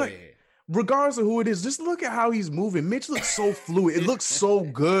basketball player? Regardless of who it is, just look at how he's moving. Mitch looks so fluid. It looks so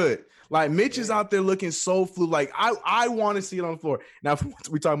good. Like, Mitch is out there looking so fluid. Like, I want to see it on the floor. Now,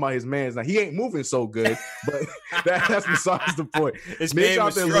 we talking about his man's. Now, he ain't moving so good, but that's besides the point. Mitch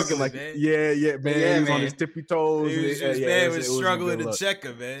out there looking like, man. He's on his tippy toes. His man was struggling to check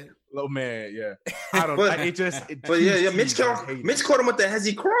him, man. Oh man, yeah. I don't. Mitch caught him with the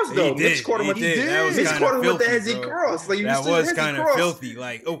hezzy cross though. Mitch caught him with the hezzy cross. Like, that was kind of filthy.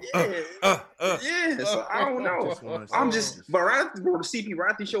 Like, So I don't know. I'm just, but right after the CP,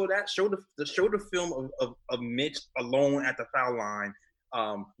 right after show the film of Mitch alone at the foul line,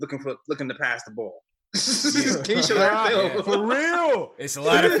 looking to pass the ball. Can you show that film for real? It's a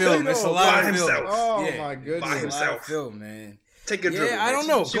lot of film. It's a lot of film. Oh my goodness, by himself. A lot of film, man. Take a dribble. I don't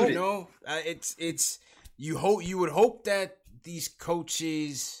know. It's you would hope that these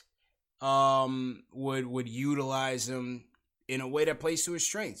coaches would utilize him in a way that plays to his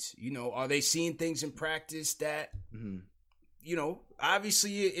strengths. Are they seeing things in practice that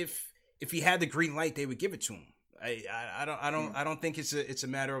obviously if he had the green light, they would give it to him. I don't think it's a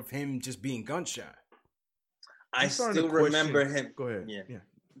matter of him just being gun shy. I still remember him. Go ahead. Yeah.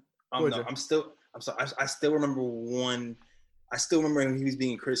 I'm sorry. I still remember one. I still remember him. He was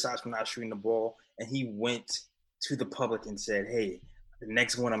being criticized for not shooting the ball, and he went to the public and said, "Hey, the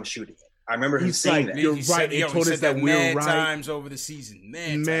next one I'm shooting." I remember him saying that. You're right. He told us that we're right times over the season.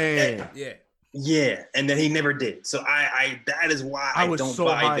 Man. Yeah, and then he never did. So I that is why I don't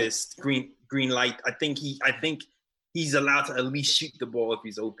buy this green light. I think he's allowed to at least shoot the ball if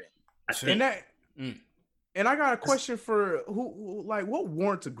he's open. And I got a question for who like, what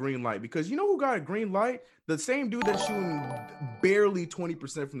warrants a green light? Because you know who got a green light? The same dude that's shooting barely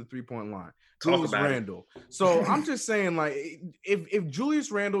 20% from the 3-point line, Julius Randle. So I'm just saying, like, if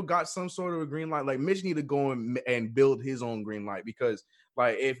Julius Randle got some sort of a green light, like, Mitch need to go and build his own green light, because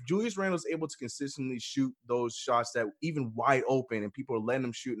like, if Julius Randle's able to consistently shoot those shots that even wide open and people are letting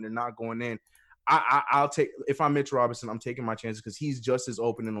him shoot and they're not going in, I'll take, if I'm Mitch Robinson, I'm taking my chances because he's just as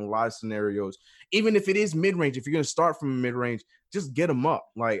open in a lot of scenarios. Even if it is mid-range, if you're going to start from mid-range, just get him up.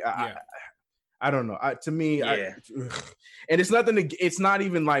 Like, I don't know. To me, and it's nothing. It's not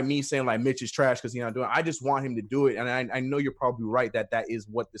even like me saying like Mitch is trash because he's not doing it. I just want him to do it, and I know you're probably right that is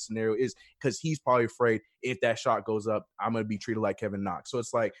what the scenario is, because he's probably afraid if that shot goes up, I'm going to be treated like Kevin Knox. So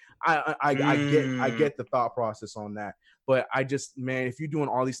it's like I get the thought process on that. But I just, man, if you're doing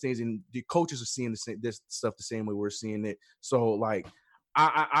all these things and the coaches are seeing this stuff the same way we're seeing it, so like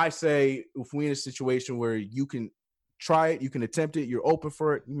I say, if we're in a situation where you can try it, you can attempt it, you're open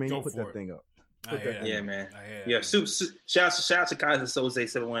for it, you put that thing up. Man. Shout out to Kaiser Soze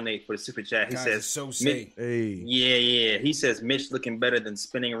 718 for the super chat. He says, he says Mitch looking better than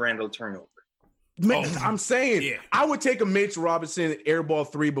spinning Randall turnover. I'm saying, I would take a Mitch Robinson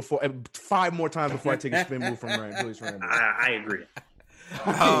airball 3 before 5 more times before I take a spin move from Julius Randle. I agree.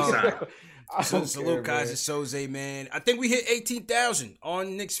 Salute Kaiser Soze, man. I think we hit 18,000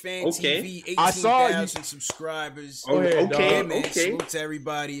 on Knicks Fan TV. 18,000 subscribers. Okay. Salute to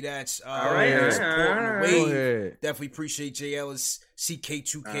everybody that's supporting the wave. Definitely appreciate JL's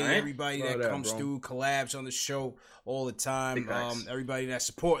CK2K, everybody that comes through, collabs on the show all the time. Everybody that's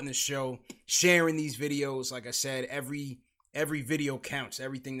supporting the show, sharing these videos. Like I said, every Every video counts.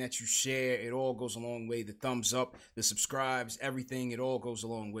 Everything that you share, it all goes a long way. The thumbs up, the subscribes, everything, it all goes a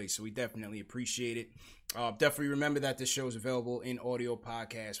long way. So we definitely appreciate it. Definitely remember that this show is available in audio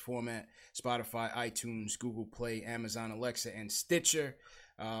podcast format, Spotify, iTunes, Google Play, Amazon Alexa, and Stitcher.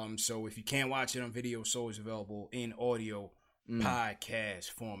 So if you can't watch it on video, it's always available in audio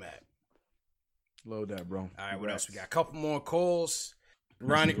podcast format. Load that, bro. All right, what else we got? A couple more calls.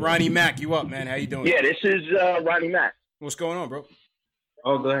 Ronnie Mack, you up, man? How you doing? Yeah, this is Ronnie Mack. What's going on, bro?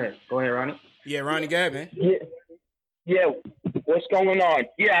 Oh, go ahead, Ronnie. Yeah, Ronnie, go ahead, man. Yeah. What's going on?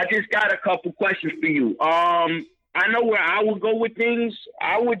 Yeah, I just got a couple questions for you. I know where I would go with things.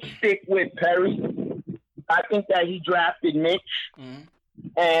 I would stick with Perry. I think that he drafted Mitch,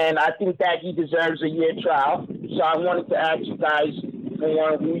 and I think that he deserves a year trial. So I wanted to ask you guys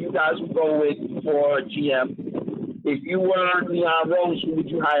who you guys would go with for GM. If you were Leon Rose, who would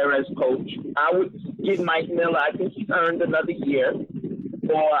you hire as coach? I would give Mike Miller. I think he's earned another year.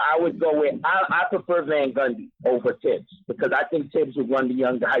 Or I would go with, I prefer Van Gundy over Tibbs because I think Tibbs would run the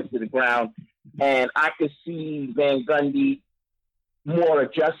young guys to the ground. And I could see Van Gundy more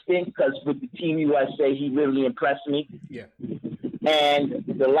adjusting because with the Team USA, he really impressed me. Yeah. And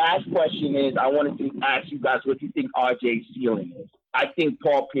the last question is, I wanted to ask you guys what you think RJ's ceiling is. I think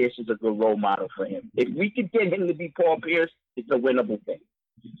Paul Pierce is a good role model for him. If we could get him to be Paul Pierce, it's a winnable thing.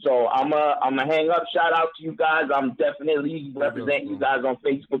 So I'm a hang up. Shout out to you guys. I'm definitely representing you guys on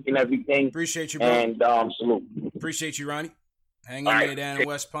Facebook and everything. Appreciate you, bro. And salute. Appreciate you, Ronnie. Hang in there down in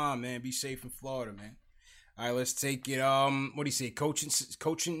West Palm, man. Be safe in Florida, man. All right, let's take it. What do you say?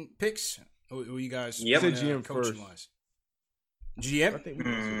 Coaching picks? Who you guys? Yep. GM coaching first. Wise. GM? I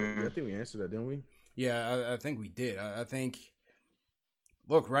think we answered that, didn't we? Yeah, I think we did. I think.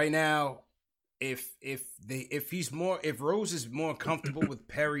 Look, right now, if Rose is more comfortable with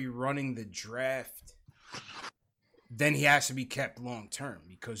Perry running the draft, then he has to be kept long term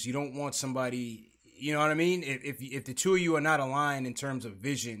because you don't want somebody. You know what I mean? If the two of you are not aligned in terms of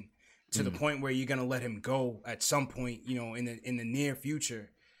vision to the point where you're gonna let him go at some point, you know, in the near future,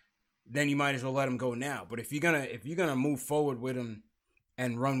 then you might as well let him go now. But if you're gonna move forward with him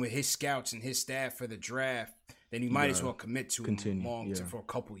and run with his scouts and his staff for the draft, then you might as well commit to him for a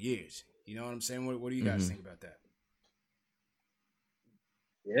couple years. You know what I'm saying? What do you guys think about that?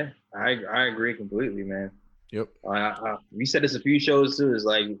 Yeah, I agree completely, man. Yep. We said this a few shows too. Is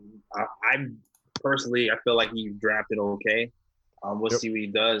like I personally, I feel like he drafted okay. We'll see what he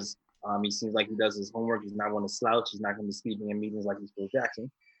does. He seems like he does his homework. He's not going to slouch. He's not going to be sleeping in meetings like he's Phil Jackson.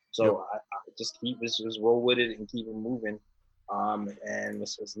 So I just just roll with it and keep it moving. And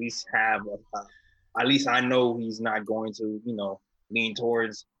let's at least have at least I know he's not going to, lean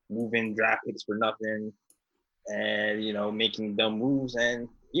towards moving draft picks for nothing and, making dumb moves. And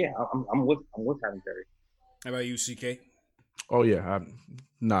yeah, I'm with having Perry. How about you, CK? Oh yeah, I'm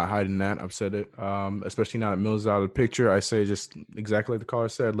not hiding that. I've said it. Especially now that Mills is out of the picture, I say just exactly like the caller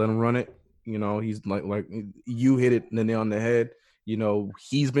said, let him run it. He's like you hit it the nail on the head.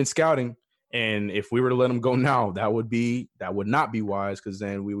 He's been scouting. And if we were to let him go now, that would not be wise because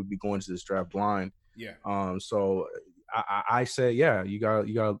then we would be going to this draft blind. Yeah. So I say, yeah, you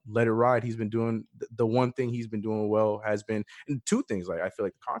gotta let it ride. He's been doing the one thing he's been doing well has been, and two things I feel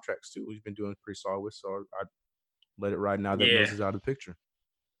like the contracts too. He's been doing pretty solid with. So I let it ride now that Mills is out of the picture.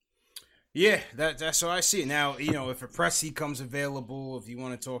 Yeah, that's how I see it. Now, if a Pressey comes available, if you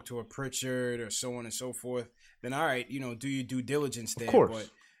want to talk to a Pritchard or so on and so forth, then all right, do your due diligence there. Of course. But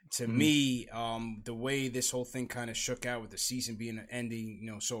to me, the way this whole thing kind of shook out with the season being ending,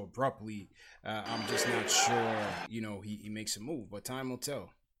 so abruptly, I'm just not sure, he makes a move. But time will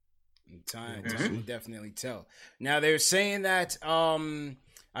tell. Time will definitely tell. Now, they're saying that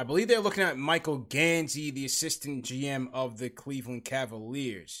I believe they're looking at Michael Ganzi, the assistant GM of the Cleveland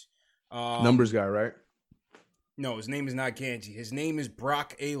Cavaliers. Numbers guy, right? No, his name is not Ganji. His name is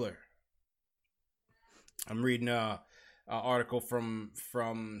Brock Ayler. I'm reading a article from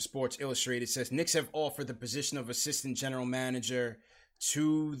Sports Illustrated. It says Knicks have offered the position of assistant general manager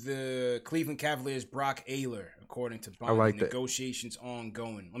to the Cleveland Cavaliers Brock Ayler, according to Bond. I like that. Negotiations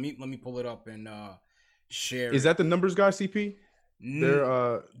ongoing. Let me pull it up and share. Is that the numbers guy, CP?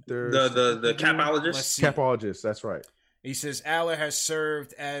 They're the capologist. Capologist, that's right. He says Aller has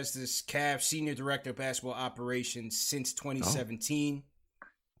served as this Cavs senior director of basketball operations since 2017.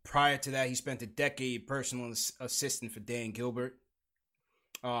 Prior to that, he spent a decade personal assistant for Dan Gilbert.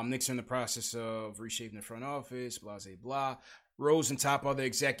 Knicks are in the process of reshaping the front office, blah, blah, blah. Rose and top other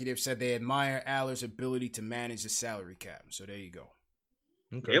executives said they admire Aller's ability to manage the salary cap. So there you go.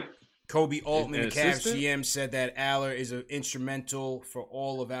 Okay. Yep. Kobe Altman, the Cavs GM, said that Aller is instrumental for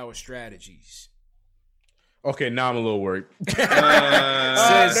all of our strategies. Okay, now I'm a little worried.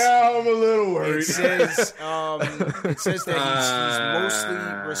 Now I'm a little worried. It says that he's mostly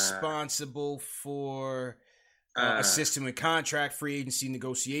responsible for assisting with contract free agency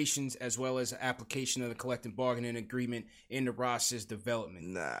negotiations as well as application of the collective bargaining agreement in the roster's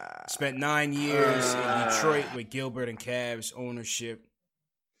development. Spent 9 years in Detroit with Gilbert and Cavs ownership,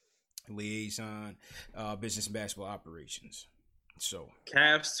 liaison, business and basketball operations. So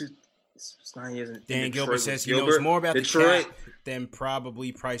Cavs it's 9 years. Dan Gilbert says he knows more about Detroit the cap than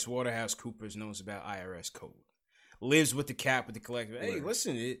probably Price Waterhouse Coopers knows about IRS code. Lives with the cap with the collective. Hey,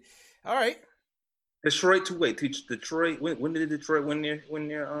 listen, all right. Detroit to wait. Detroit. When did Detroit win their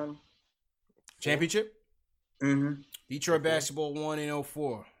championship? Mm-hmm. Detroit basketball won in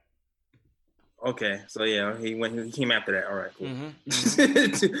 2004. Okay, so yeah, he came after that. All right, cool.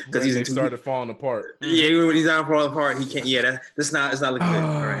 Because he started falling apart. Yeah, when he's not falling apart, he can't. Yeah, it's not looking good.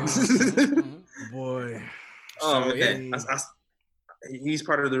 All right, boy. Oh so, man, yeah. He's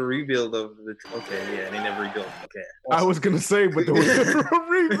part of the rebuild of the. Okay, yeah, they never rebuilt. Okay, awesome. I was gonna say, but the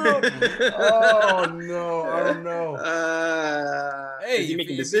rebuild. Oh no, I don't know. Hey, is he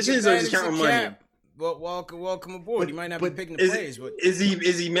making decisions or is he counting money? Well, welcome aboard. He might not be picking the plays, but is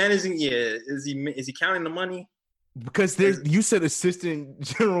he managing? Yeah, is he counting the money? Because you said assistant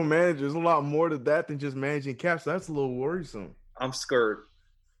general manager. There's a lot more to that than just managing caps. So that's a little worrisome. I'm scared.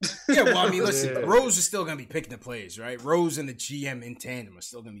 Yeah, well, I mean, listen, Rose is still going to be picking the plays, right? Rose and the GM in tandem are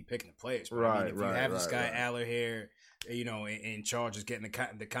still going to be picking the plays. But right, I mean, if you have this guy Aller here, in charge of getting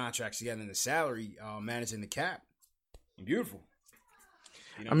the contracts together and the salary, managing the cap, beautiful.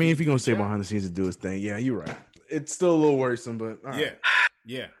 I mean, if you're going to stay behind the scenes and do his thing, yeah, you're right. It's still a little worrisome, but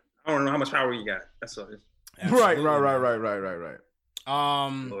yeah. I don't know how much power you got. That's all. Right.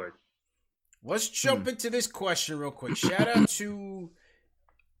 Lord. Let's jump into this question real quick. Shout out to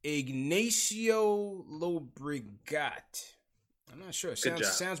Ignacio Lobregat. I'm not sure.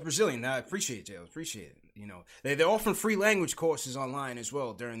 Sounds Brazilian. I appreciate it, Jail. Appreciate it. They're offering free language courses online as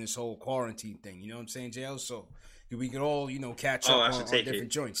well during this whole quarantine thing. You know what I'm saying, Jail? So we could all, catch up on different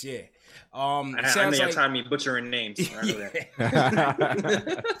joints. Yeah. I know you're telling me butchering names. I know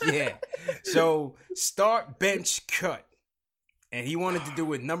that. Yeah. So start, bench, cut. And he wanted to do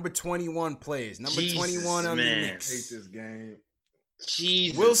with number 21 players. Number 21 on the Knicks. I hate this game.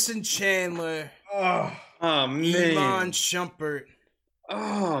 Jesus. Wilson Chandler. Oh man. Iman Shumpert.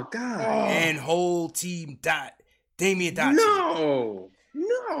 Oh God. And whole team Damian Dotson.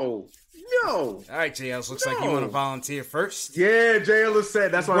 No. All right, JLs. Looks like you want to volunteer first. Yeah, JL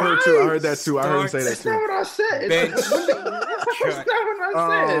said. That's what I heard too. I heard that too. I heard him say that That's too. not what I said. Bench. That's not what I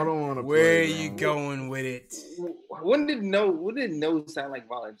said. I don't want to. Where are you going with it? When did no sound like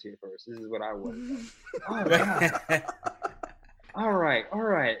volunteer first? This is what I want. Oh God. All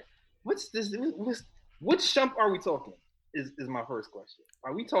right. What's this? What Shump are we talking? Is my first question.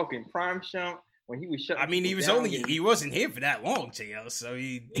 Are we talking prime Shump when he was shut? I mean, he wasn't here for that long, TL. So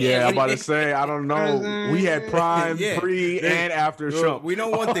he. Yeah, I'm about to say I don't know. We had prime, pre, and after Shump. We know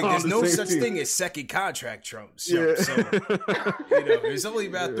one thing. There's no such thing as second contract Trump. So it's only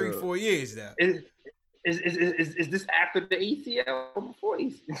about 3-4 years now. Is this after the ACL or before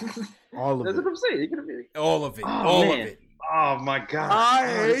ACL? All of it. That's what I'm saying. All of it. All of it. Oh my God! I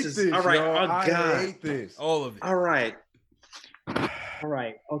hate this. All right. Yo. I hate this. All of it. All right.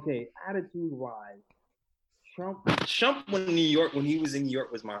 Okay. Attitude-wise, Shump when he was in New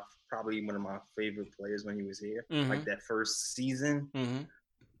York was probably one of my favorite players when he was here. Mm-hmm. Like that first season. Mm-hmm.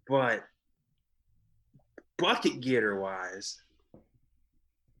 But bucket getter-wise,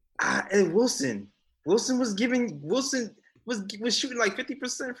 and Wilson was shooting like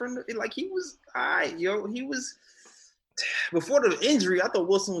 50% from he was all right, he was before the injury. I thought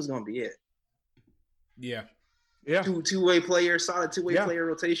Wilson was gonna be it. Yeah. Two-way player, solid two-way player,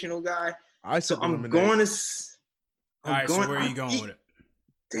 rotational guy. So I'm going to. All right, so where are you going with it?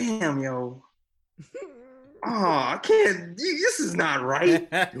 Damn, yo. I can't. This is not right.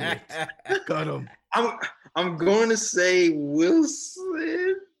 Got him. I'm going to say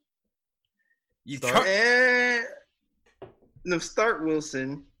Wilson. Start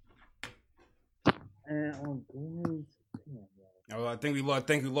Wilson. And I'm going. I think we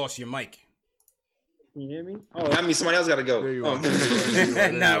lost your mic. Can you hear me? Oh, that means somebody else got to go. There you are.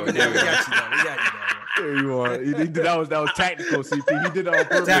 No, we got you though. There you are. That was tactical, CP. He did that on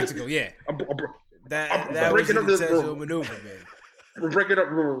purpose. Tactical, yeah. That was an intentional maneuver, man. We're breaking up,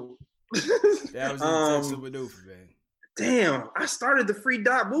 bro. That was an intentional maneuver, man. Damn, I started the free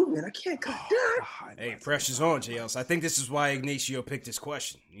dot movement. I can't cut that. Hey, pressure's on, JLs. I think this is why Ignacio picked this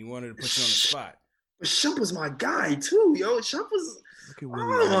question. He wanted to put you on the spot. But Shump was my guy too, yo. Shump was.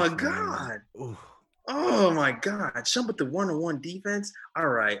 Oh my God. Oh my God, Shump with the 1-on-1 defense. All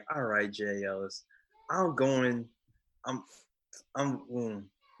right, Jay Ellis. I'm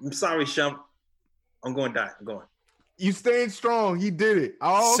sorry, Shump. I'm going Dot. I'm going. You staying strong. He did it.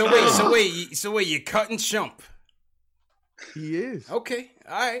 So wait, you're cutting Shump. He is. Okay,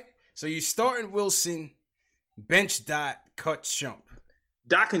 all right. So you're starting Wilson, bench Dot, cut Shump.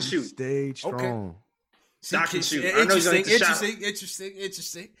 Dot can shoot. Stayed strong. Okay. Dot can shoot. Interesting.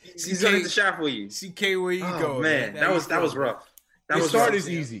 He's gonna hit the shot for you. CK, where you go? Man, that was rough. The start is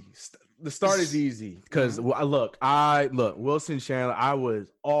easy. The start is easy because look, Wilson Chandler. I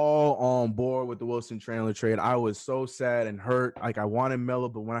was all on board with the Wilson Chandler trade. I was so sad and hurt. Like I wanted Melo,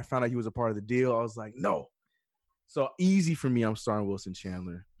 but when I found out he was a part of the deal, I was like, no. So easy for me. I'm starting Wilson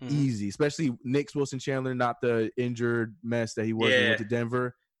Chandler. Easy, especially Knicks Wilson Chandler, not the injured mess that he was when he went to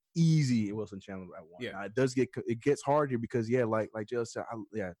Denver. Easy Wilson Chandler at one. Yeah, it gets hard here because like Jill said,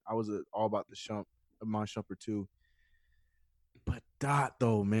 I was all about the Shump, Amon Shumpert too. But Dot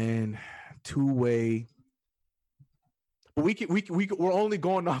though, man, two-way. But we're only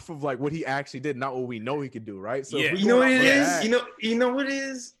going off of like what he actually did, not what we know he could do, right? So you know what it is. You know what it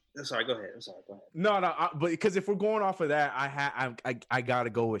is. I'm sorry. Go ahead. No, but because if we're going off of that, I gotta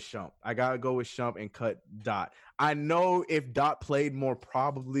go with Shump. I gotta go with Shump and cut Dot. I know if Dot played more,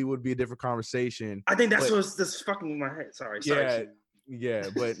 probably would be a different conversation. I think that's fucking with my head. Sorry. Yeah,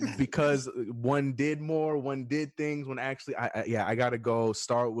 but because one did more, one did things. When actually, I gotta go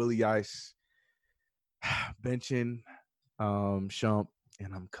start Willie Ice, benching, Shump,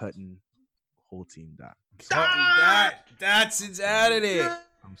 and I'm cutting whole team Dot. That's out of there.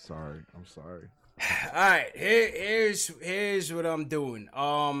 I'm sorry. All right, here's what I'm doing.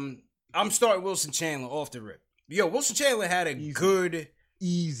 I'm starting Wilson Chandler off the rip. Yo, Wilson Chandler had a good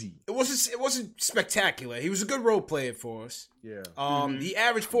easy. It wasn't spectacular. He was a good role player for us. Yeah. He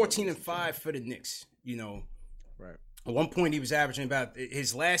averaged 14 and 5 for the Knicks. You know, right. At one point, he was averaging about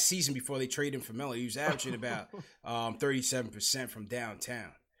his last season before they traded him for Melo. He was averaging about 37% from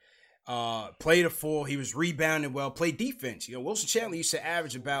downtown. Played a 4. He was rebounding well. Played defense. You know, Wilson Chandler used to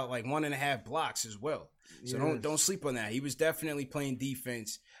average about like 1.5 blocks as well. So don't sleep on that. He was definitely playing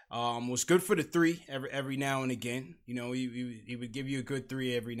defense. Was good for the 3 every now and again. You know, he would give you a good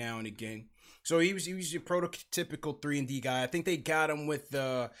 3 every now and again. So he was your prototypical 3-and-D guy. I think they got him with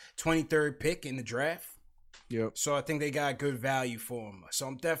the 23rd pick in the draft. Yep. So I think they got good value for him. So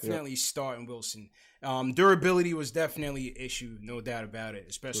I'm definitely starting Wilson. Durability was definitely an issue, no doubt about it.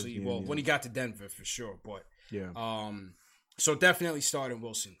 Especially when he got to Denver for sure. But so definitely starting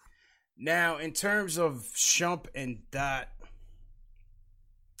Wilson. Now in terms of Shump and Dot,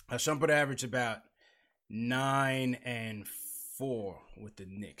 Shump would average about 9 and 4 with the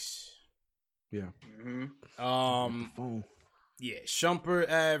Knicks. Yeah. Yeah, Shumpert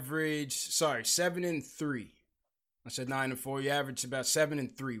averaged 7 and 3. I said 9 and 4. He averaged about 7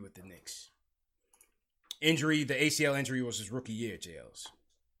 and 3 with the Knicks. The ACL injury was his rookie year, JLs.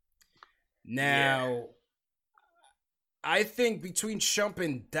 Now, I think between Shump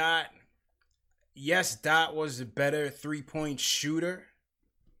and Dot, yes, Dot was a better 3-point shooter.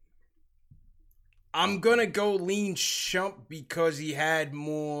 I'm going to go lean Shump because he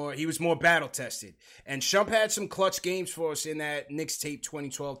was more battle tested. And Shump had some clutch games for us in that Knicks tape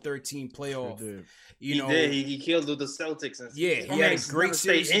 2012-13 playoff. Sure he killed with the Celtics. He had a great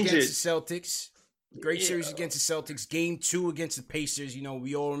series against the Celtics. Series against the Celtics. Game 2 against the Pacers. You know,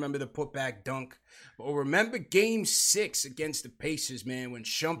 we all remember the putback dunk. But remember Game 6 against the Pacers, man, when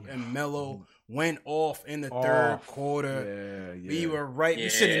Shump and Melo went off in the third quarter. We were right. We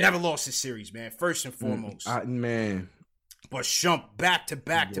should have never lost this series, man, first and foremost. Man. But Shump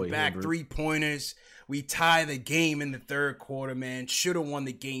back-to-back 3-pointers. We tie the game in the third quarter, man. Should have won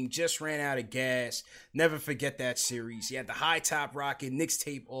the game. Just ran out of gas. Never forget that series. He had the high top rocket, Knicks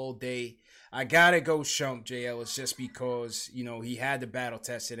tape all day. I gotta go Shump, JL. It's just because, you know, he had the battle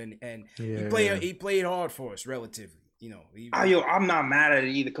tested and he played hard for us relatively. You know, I'm not mad at it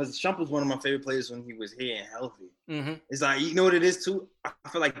either because Shump was one of my favorite players when he was here and healthy. Mm-hmm. It's like, you know what it is too? I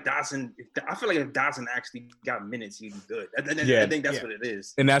feel like if Dotson actually got minutes, he'd be good. I think that's what it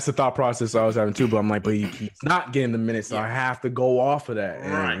is. And that's the thought process I was having too. But I'm like, but he's not getting the minutes, so I have to go off of that.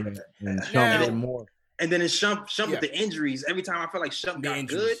 Right. And Shump did more. And then it's Shump with the injuries. Every time I feel like Shump got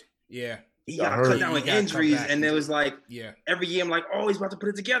good. Yeah. He got cut down with injuries, and it was like every year I'm like, oh, he's about to put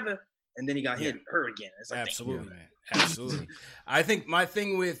it together, and then he got hurt again. It's like, absolutely, man, absolutely. I think my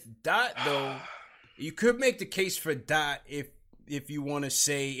thing with Dot though, you could make the case for Dot if you want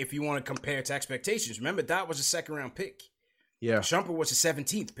to compare to expectations. Remember, Dot was a 2nd-round pick. Yeah, Shumpert was a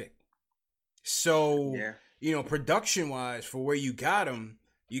 17th pick. So you know, production wise, for where you got him,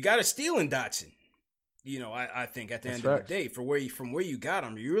 you got a steal in Dotson. I think at the end of the day, from where you got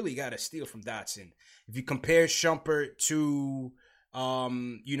him, you really got to steal from Dotson. If you compare Shumpert to,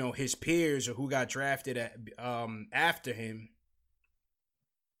 his peers or who got drafted after him,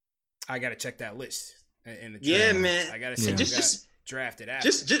 I got to check that list. In the draft. Man. I got to see just drafted after.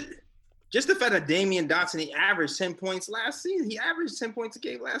 Just the fact that Damian Dotson, he averaged 10 points last season. He averaged 10 points a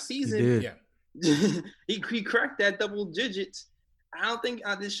game last season. He did. Yeah. he cracked that double digits. I don't think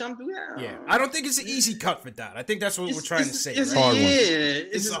did Shump do that. Yeah, I don't think it's an easy cut for Dot. I think that's what we're trying to say. It's right? hard one.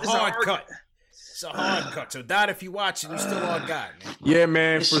 It's a hard cut. It's a hard cut. So Dot, if you watch it, you're still our guy, man. Yeah,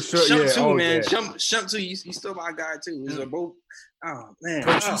 man, for sure. Shump too, Yeah. man. Shump too. He's still my guy too. These are both. Oh man.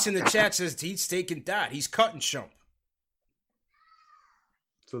 Coach East in the chat says he's taking Dot. He's cutting Shump.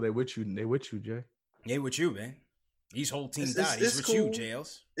 So they with you, Jay. They with you, man. He's whole team Dot. He's with you,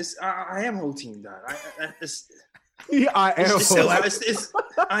 JLs. I am whole team Dot. Yeah, I am.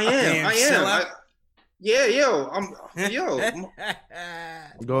 I am.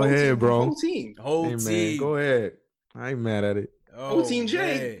 Go ahead, bro. Whole team. Whole team. Go ahead. I ain't mad at it. Whole team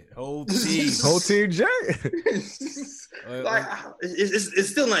J. Whole team. Whole team J. Like it's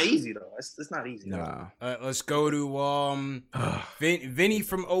still not easy though. It's not easy. Nah. Let's go to Vinny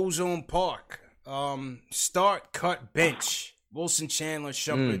from Ozone Park. Start, cut, bench. Wilson, Chandler,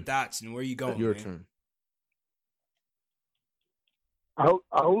 Shumpert, Dotson. Where you going? Your man? turn.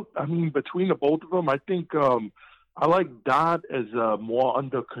 I mean, between the both of them, I think I like Dodd as a more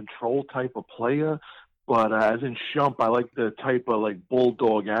under control type of player, but as in Shump, I like the type of like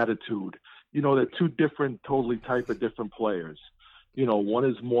bulldog attitude. They're two different, totally type of different players. One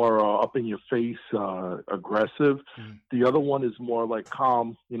is more up in your face, aggressive. The other one is more like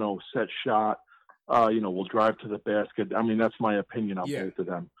calm, set shot. Will drive to the basket. I mean, that's my opinion on both of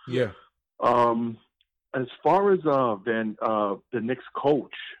them. Yeah. As far as the Knicks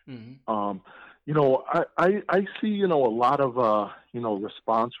coach, I see a lot of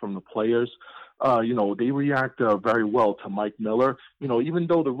response from the players. They react very well to Mike Miller. Even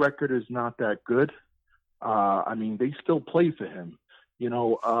though the record is not that good, I mean they still play for him.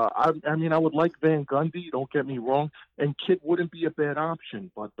 I would like Van Gundy. Don't get me wrong, and Kidd wouldn't be a bad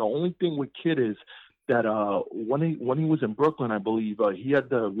option. But the only thing with Kidd is that when he was in Brooklyn, I believe he had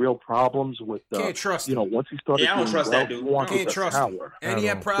the real problems with. Can't trust him. Once he started, I don't trust that dude. Can't trust him. And he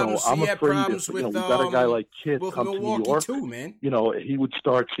had problems. So he had problems that, with. We got a guy like Kidd with come Milwaukee to New York too, man. He would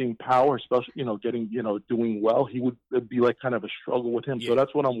start seeing power, especially getting doing well. He would be like kind of a struggle with him. Yeah. So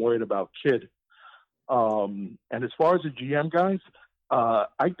that's what I'm worried about, Kidd. And as far as the GM guys,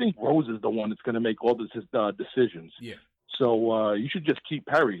 I think Rose is the one that's going to make all his decisions. Yeah. So you should just keep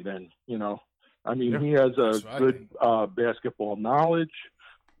Perry then. I mean, he has a good basketball knowledge.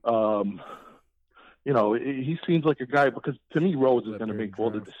 He seems like a guy because to me, Rose is going to make all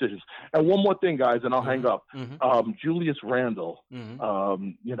the decisions. And one more thing, guys, and I'll hang up. Julius Randle.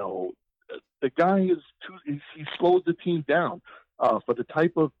 The guy is he slows the team down for the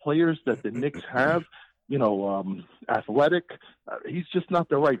type of players that the Knicks have. Athletic. He's just not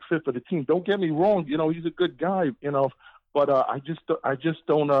the right fit for the team. Don't get me wrong. He's a good guy. But I just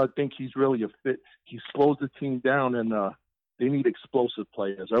don't think he's really a fit. He slows the team down, and they need explosive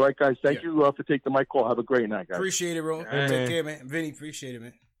players. All right, guys. Thank you for taking my call. Have a great night, guys. Appreciate it, bro. Take care, man. Vinny, appreciate it,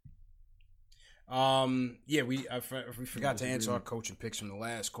 man. We forgot to answer our coaching picks from the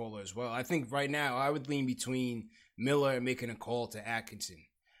last caller as well. I think right now I would lean between Miller and making a call to Atkinson.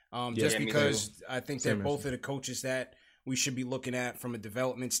 Just because I think they're both of the coaches that we should be looking at from a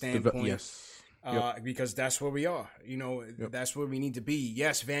development standpoint. Yes. Because that's where we are. That's where we need to be.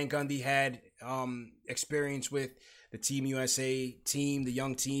 Yes, Van Gundy had experience with the Team USA team, the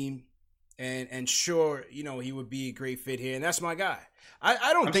young team, and sure, he would be a great fit here, and that's my guy.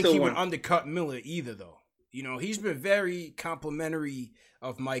 I don't think he would undercut Miller either, though. He's been very complimentary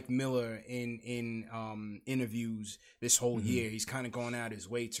of Mike Miller in interviews this whole year. He's kind of going out his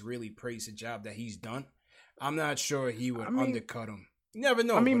way to really praise the job that he's done. I'm not sure he would undercut him. You never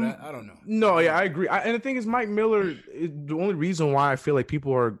know. But I don't know. No, yeah, I agree. And the thing is, Mike Miller, the only reason why I feel like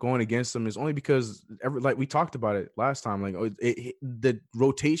people are going against him is only because, like we talked about it last time, like the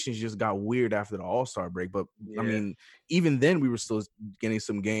rotations just got weird after the All-Star break. But, I mean, even then we were still getting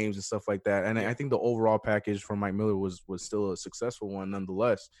some games and stuff like that. And I think the overall package for Mike Miller was still a successful one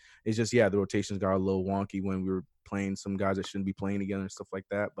nonetheless. It's just, the rotations got a little wonky when we were playing some guys that shouldn't be playing together and stuff like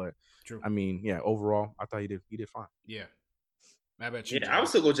that. But, True. I mean, overall, I thought he did fine. Yeah. How about you? I would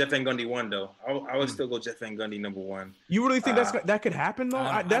still go Jeff Van Gundy 1 though. I would still go Jeff Van Gundy number 1. You really think that could happen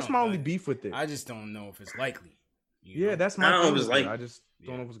though? That's my only beef with it. I just don't know if it's likely. That's my. I don't know if it's likely. I just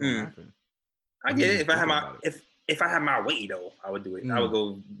don't know if it's going to happen. I get it. if I had my way though, I would do it. I would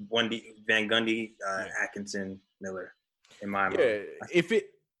go Van Gundy, Atkinson, Miller in my mind.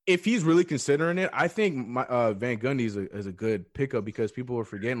 If he's really considering it, I think Van Gundy is a good pickup because people are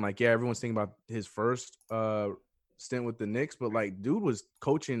forgetting. Like, everyone's thinking about his first stint with the Knicks, but like, dude was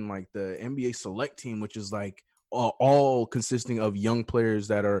coaching like the NBA select team, which is like all consisting of young players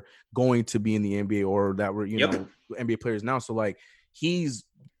that are going to be in the NBA or that were know NBA players now. So like, he's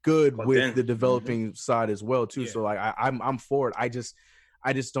good with the developing side as well too. So like, I'm for it. I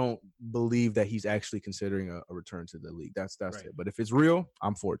just don't believe that he's actually considering a return to the league. That's right. It. But if it's real,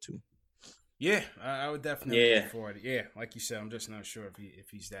 I'm for it too. Yeah, I would definitely be for it. Yeah, like you said, I'm just not sure if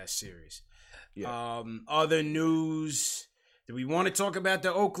he's that serious. Yeah. Other news. Do we want to talk about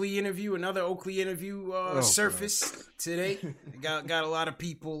the Oakley interview? Another Oakley interview surfaced today. Got a lot of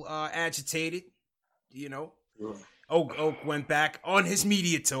people agitated. Oak went back on his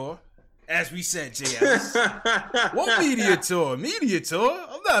media tour. As we said, JS. What media tour? Media tour?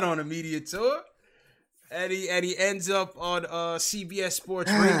 I'm not on a media tour. And he ends up on CBS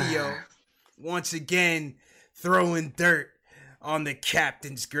Sports Radio once again throwing dirt on the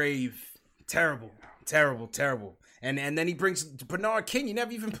captain's grave. Terrible. And then he brings Bernard King. He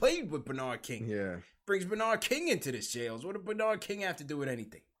never even played with Bernard King. Yeah. Brings Bernard King into this, jails. What did Bernard King have to do with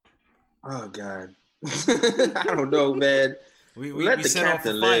anything? Oh, God. I don't know, man. We set off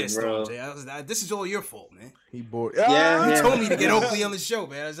the firestorm, Jay. This is all your fault, man. He bored. You told me to get Oakley on the show,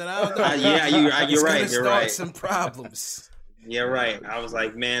 man. I said, I don't know. You're right. You're right. Some problems. Yeah, right. I was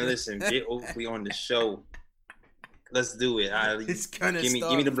like, man, listen, get Oakley on the show. Let's do it.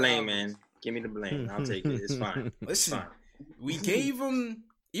 Give me the blame, man. Give me the blame. I'll take it. It's fine. Listen, we gave him.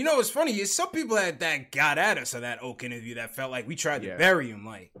 It's funny. Some people that got at us on that Oak interview that felt like we tried to bury him.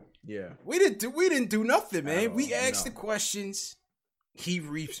 Like, we didn't do nothing, man. We asked the questions. He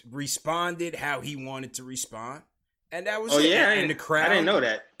responded how he wanted to respond, and that was it. Yeah, and the crowd. I didn't know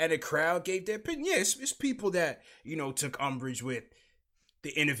that. And the crowd gave their opinion. Yes, it's people that took umbrage with the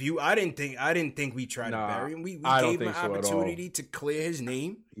interview. I didn't think we tried to bury him. We gave him an opportunity to clear his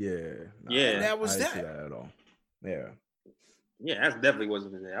name. Yeah. And that was that. See that at all. Yeah. Yeah, that definitely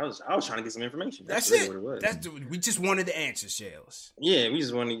wasn't it. I was trying to get some information. That's really it. What it was. We just wanted the answers, Shales. Yeah, I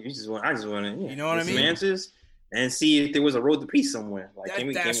just wanted. Yeah, you know what I mean? Some answers and see if there was a road to peace somewhere. Like,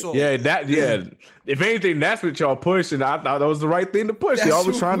 all. Yeah, if anything, that's what y'all pushed, and I thought that was the right thing to push. Y'all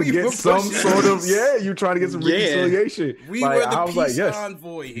was trying to get some sort of you trying to get some reconciliation. We were the peace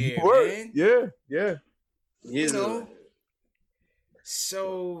envoy here, man. Yeah.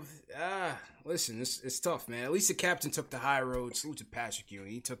 So, listen, it's tough, man. At least the captain took the high road. Salute to Patrick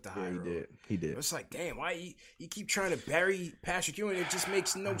Ewing. He took the high road. He did. It's like, damn, why you keep trying to bury Patrick Ewing? It just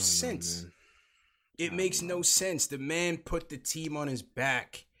makes no sense. It makes no sense. The man put the team on his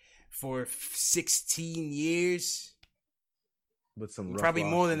back for 16 years. With some probably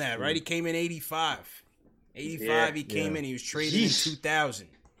more than that, right? He came in 85. He came in. He was traded in 2000.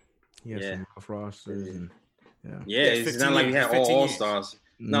 He had some rough rosters. And, it's not like we had all stars.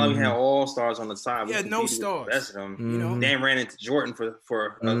 Not like we had all stars on the side. Yeah, no stars. Best of them. Dan ran into Jordan for a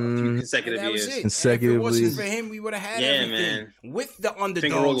few consecutive years. If it wasn't for him, we would have had everything. Man. With the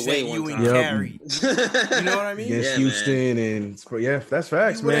underdogs that Ewing carried. You know what I mean? Against Houston and that's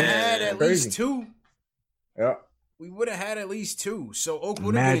facts, man. We would have had at least two. Yeah. We would have had at least two. So Oak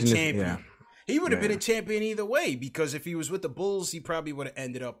would have been a champion. He would have been a champion either way, because if he was with the Bulls, he probably would have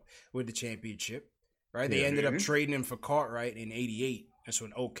ended up with the championship. Right? They ended up trading him for Cartwright in 88. That's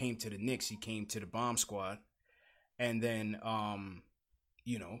when Oak came to the Knicks. He came to the bomb squad. And then,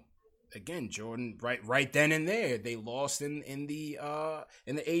 again, Jordan, right then and there, they lost in the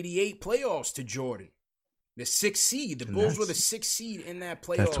 88 playoffs to Jordan. The 6th seed. The Bulls were the 6th seed in that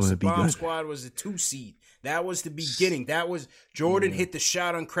playoffs. The bomb squad was the 2 seed. That was the beginning. That was Jordan hit the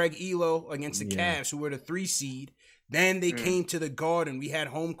shot on Craig Elo against the Cavs, who were the 3 seed. Then they came to the Garden. We had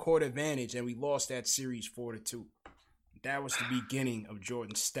home court advantage, and we lost that series 4-2. That was the beginning of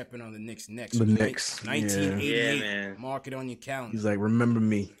Jordan stepping on the Knicks' neck. The Knicks. 1988. Man. Mark it on your calendar. He's like, remember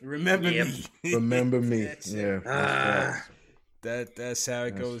me. Remember me. Remember me. That's how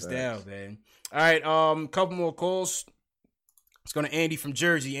it goes down, man. All right, couple more calls. Let's go to Andy from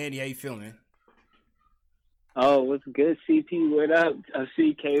Jersey. Andy, how you feeling, man? Oh, what's good, CP? What up?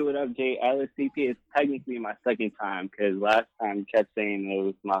 CK, what up, Jay Ellis? CP, it's technically my second time, because last time you kept saying it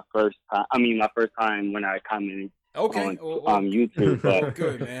was my first time. I mean, my first time when I commented on YouTube. But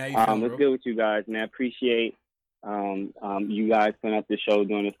good, man. How you feeling, what's good with you guys, man? Appreciate you guys putting up the show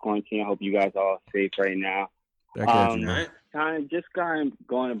during this quarantine. I hope you guys are all safe right now. Right? Kind of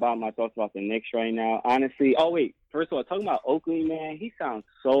going about my thoughts about the Knicks right now. Honestly, first of all, talking about Oakley, man, he sounds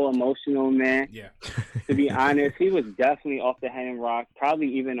so emotional, man. Yeah. To be honest, he was definitely off the head and rock, probably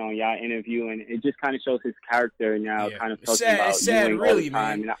even on y'all interview, and it just kind of shows his character now. Yeah. Kind of talking sad, about it's sad, Ewing really, all the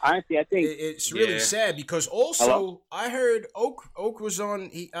time. man. And honestly, I think it's really sad because also Hello? I heard Oak was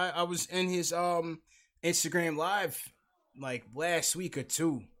on. I was in his Instagram live like last week or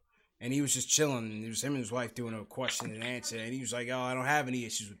two. And he was just chilling, and it was him and his wife doing a question and answer, and he was like, "Oh, I don't have any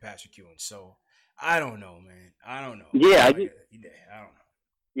issues with Patrick Ewing." So I don't know, man. I don't know. Yeah, I don't know.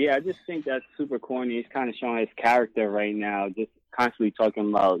 Yeah, I just think that's super corny. He's kind of showing his character right now, just constantly talking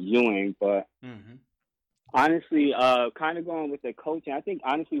about Ewing. But honestly, kind of going with the coaching, I think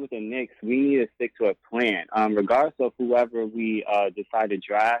honestly with the Knicks, we need to stick to a plan. Regardless of whoever we decide to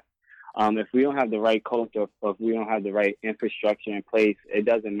draft, if we don't have the right coach or if we don't have the right infrastructure in place, it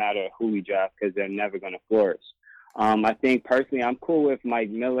doesn't matter who we draft because they're never going to flourish. I think personally, I'm cool with Mike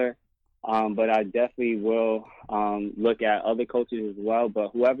Miller, but I definitely will look at other coaches as well.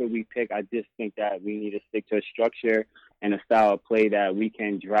 But whoever we pick, I just think that we need to stick to a structure and a style of play that we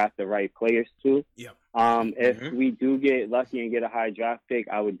can draft the right players to. Yeah. If we do get lucky and get a high draft pick,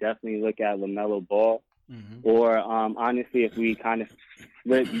 I would definitely look at LaMelo Ball. Or honestly, if we kind of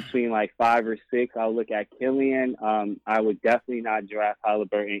split between like 5 or 6, I'll look at Killian. I would definitely not draft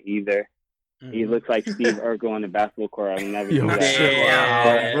Halliburton either. He looks like Steve Urkel on the basketball court. I would never do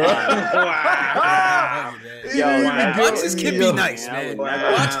that. Bucks can be nice, man.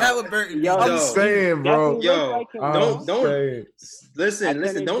 Watch Halliburton. I'm saying, bro. Don't listen.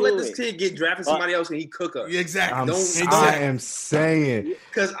 Don't let this kid get drafted somebody else and he cook us. Exactly. I am saying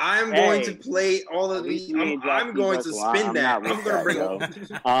because I'm going to play all of these. I'm going to spin that. I'm going to bring up.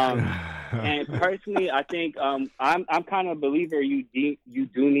 And personally, I think I'm kind of a believer you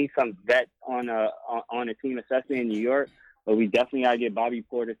do need some vets on a team, especially in New York. But we definitely gotta get Bobby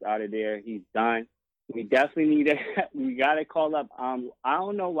Portis out of there. He's done. We definitely we gotta call up. I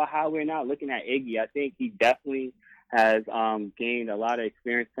don't know how we're not looking at Iggy. I think he definitely has gained a lot of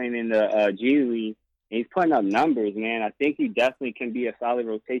experience playing in the G League. And he's putting up numbers, man. I think he definitely can be a solid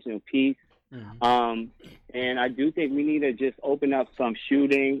rotational piece. And I do think we need to just open up some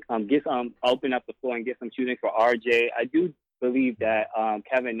shooting, open up the floor and get some shooting for RJ. I do believe that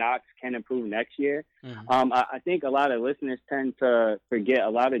Kevin Knox can improve next year. I think a lot of listeners tend to forget a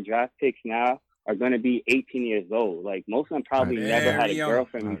lot of draft picks now are going to be 18 years old. Like most of them probably never had a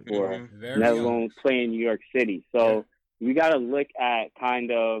girlfriend before, let alone play in New York City. So we got to look at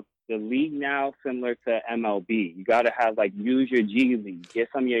kind of the league now similar to MLB. You got to have use your G League, get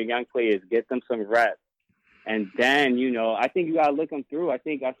some of your young players, get them some reps. And then, I think you got to look them through. I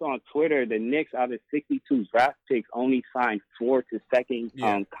think I saw on Twitter the Knicks out of 62 draft picks only signed 4 to second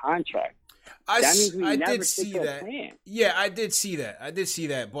contract. I did see that. Yeah, I did see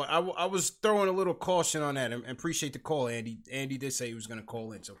that. But I was throwing a little caution on that and appreciate the call, Andy. Andy did say he was going to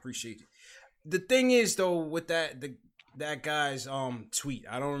call in, so appreciate it. The thing is, though, with that guy's tweet,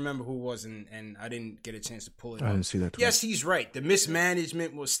 I don't remember who it was, and I didn't get a chance to pull it up. I didn't see that tweet. Yes, he's right. The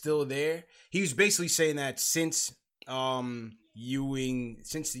mismanagement was still there. He was basically saying that since the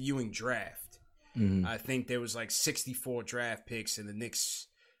Ewing draft, I think there was 64 draft picks, and the Knicks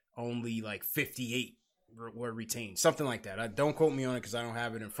only 58 were retained, something like that. Don't quote me on it because I don't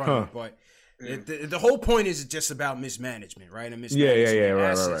have it in front of me, but the whole point is just about mismanagement, right? And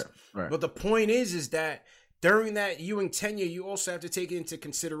mismanagement right. But the point is that during that Ewing tenure, you also have to take into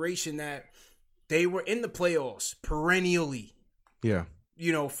consideration that they were in the playoffs perennially. Yeah.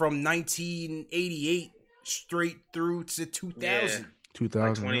 From 1988 straight through to 2000.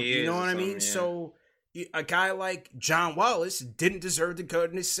 2000. 20 years. You know what I mean? Yeah. So a guy like John Wallace didn't deserve to go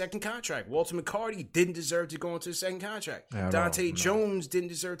in his second contract. Walter McCarty didn't deserve to go into his second contract. Dante Jones didn't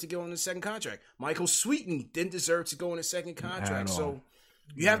deserve to go in his second contract. Michael Sweeten didn't deserve to go in his second contract. So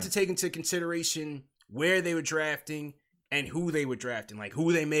you have to take into consideration where they were drafting and who they were drafting,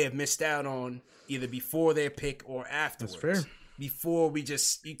 who they may have missed out on either before their pick or afterwards. That's fair. Before we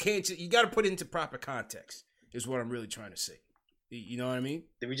you got to put it into proper context is what I'm really trying to say. You know what I mean?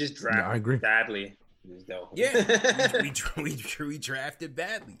 Did we just draft badly? Yeah, we drafted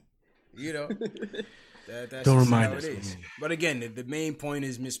badly. That's don't just remind how us. It is. But again, the main point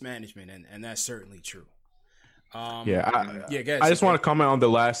is mismanagement, and that's certainly true. I just want to comment on the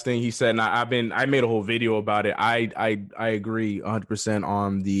last thing he said, and I made a whole video about it. I agree 100%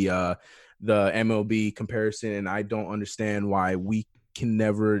 on the MLB comparison, and I don't understand why we can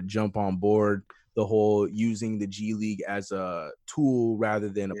never jump on board the whole using the G League as a tool rather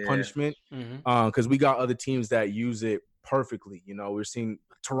than a punishment. Because we got other teams that use it perfectly. You know, we're seeing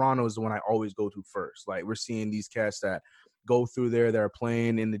Toronto is the one I always go to first. Like, we're seeing these cats that go through there that are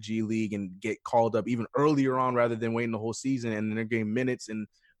playing in the G League and get called up even earlier on rather than waiting the whole season, and then they're getting minutes and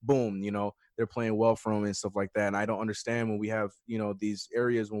boom, you know, they're playing well for them and stuff like that. And I don't understand when we have, you know, these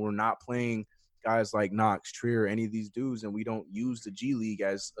areas when we're not playing guys like Knox, Trier, any of these dudes, and we don't use the G League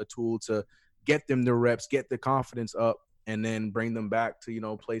as a tool to get them their reps, get the confidence up, and then bring them back to, you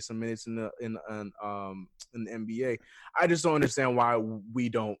know, play some minutes in the NBA. I just don't understand why we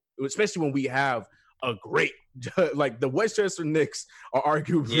don't, especially when we have a great, like the Westchester Knicks are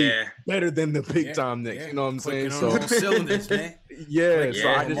arguably better than the big time Knicks. You know what I'm saying? So cylinders, man. So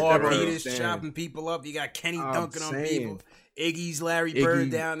I just Lamar Peters chopping people up. You got Kenny dunking on people. Iggy's Larry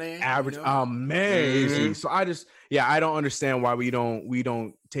Bird down there. Average, amazing. So I just, I don't understand why we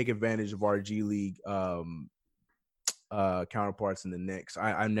don't take advantage of our G League counterparts in the Knicks.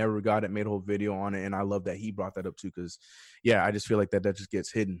 I never got it, made a whole video on it, and I love that he brought that up too, because I just feel like that just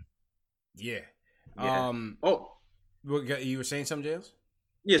gets hidden. You were saying something, Jails?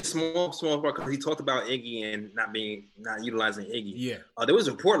 Yeah, small part, because he talked about Iggy and not utilizing Iggy. Yeah. There was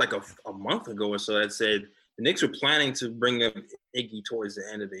a report like a month ago or so that said the Knicks were planning to bring up Iggy towards the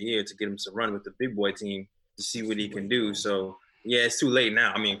end of the year to get him to run with the big boy team to see what he can do. So it's too late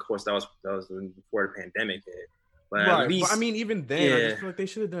now. I mean, of course, that was before the pandemic hit. But right. at least, but I mean, even then, I just feel like they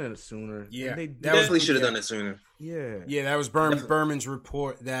should have done it sooner. Yeah, they definitely should have done it sooner. Yeah, that was Berman's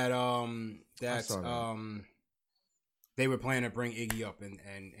report that they were planning to bring Iggy up,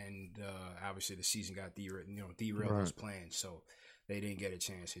 and obviously the season got derailed those plans, so they didn't get a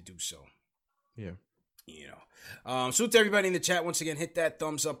chance to do so. Yeah. So to everybody in the chat, once again, hit that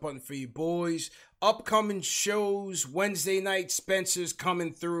thumbs up button for you boys. Upcoming shows Wednesday night. Spencer's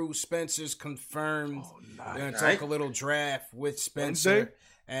coming through. Spencer's confirmed. We're gonna talk a little draft with Spencer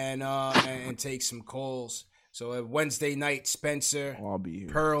and take some calls. So Wednesday night, Spencer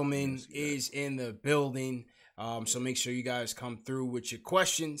Perlman is in the building. So make sure you guys come through with your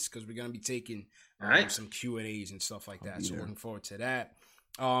questions, because we're gonna be taking some Q&As and stuff like that. So looking forward to that.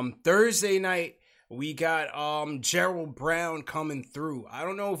 Thursday night, we got Gerald Brown coming through. I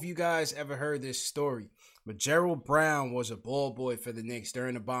don't know if you guys ever heard this story, but Gerald Brown was a ball boy for the Knicks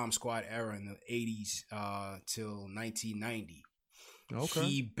during the Bomb Squad era in the 80s till 1990. Okay.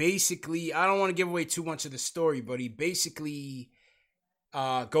 He basically, I don't want to give away too much of the story, but he basically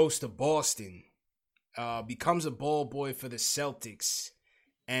goes to Boston, becomes a ball boy for the Celtics,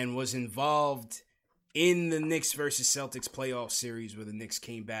 and was involved in the Knicks versus Celtics playoff series where the Knicks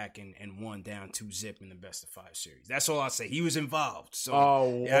came back and won down 2-0 in the best-of-5 series. That's all I'll say. He was involved. So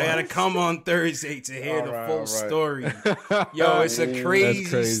I got to come on Thursday to hear the full story. Yo, it's a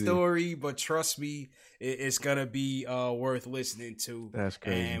crazy story, but trust me, it's going to be worth listening to. That's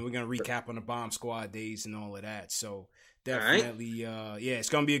crazy. And we're going to recap on the Bomb Squad days and all of that. So definitely, it's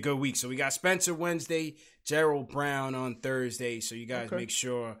going to be a good week. So we got Spencer Wednesday, Gerald Brown on Thursday. So you guys make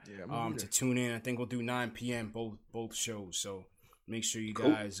sure to tune in. I think we'll do 9 p.m. both shows. So make sure you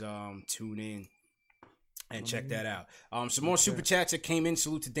guys tune in and check that out. Some more super chats that came in.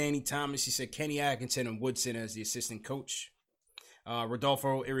 Salute to Danny Thomas. He said Kenny Atkinson and Woodson as the assistant coach.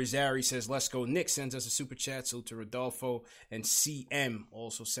 Rodolfo Irizarry says, let's go Knicks, sends us a super chat. Salute to Rodolfo. And CM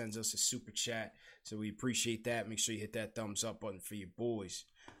also sends us a super chat. So we appreciate that. Make sure you hit that thumbs up button for your boys.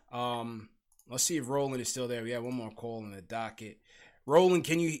 Let's see if Roland is still there. We have one more call in the docket. Roland,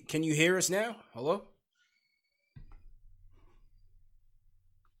 can you hear us now? Hello?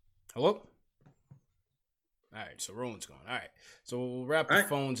 Hello? All right, so Roland's gone. All right, so we'll wrap the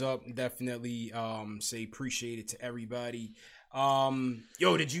phones up and definitely say appreciate it to everybody.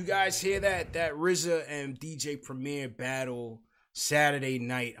 Yo, did you guys hear that RZA and DJ Premier battle Saturday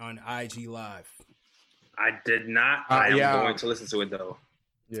night on IG Live? I did not. I am going to listen to it though.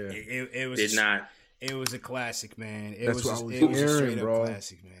 Yeah, it was. Did not. It was a classic, man. It That's was what a straight up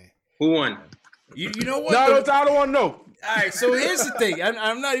classic, man. Who won? You know what? No, I don't want to know. All right, so here's the thing.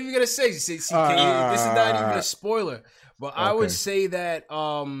 I'm not even gonna say. This is not even a spoiler, but I would say that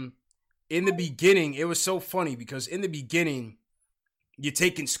in the beginning it was so funny because in the beginning you're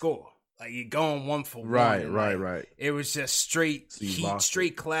taking score. Like you're going 1 for 1. Right. It was just straight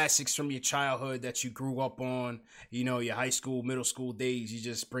classics from your childhood that you grew up on. You know, your high school, middle school days.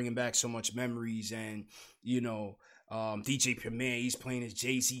 You're just bringing back so much memories. And you know, DJ Premier, he's playing his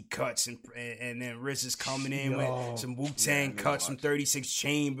Jay-Z cuts, and then Riz is coming in with some Wu-Tang cuts from 36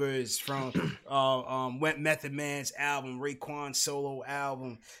 Chambers, from Wet Method Man's album, Raekwon's solo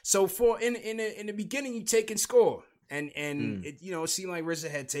album. So in the beginning, you taking score. And it, you know, it seemed like RZA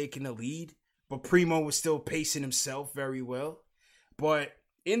had taken the lead, but Primo was still pacing himself very well. But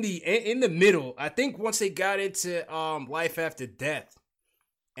in the middle, I think once they got into Life After Death,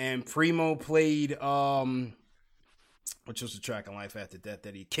 and Primo played which was the track on Life After Death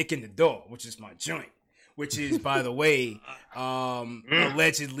that he Kick in the Door, which is my joint. Which is, by the way,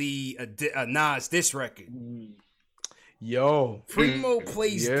 allegedly a Nas diss record. Yo, Primo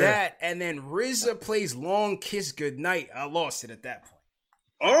plays that, and then RZA plays Long Kiss Goodnight. I lost it at that point.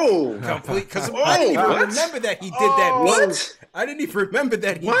 Oh, complete, because I didn't even remember that he did that beat. What? I didn't even remember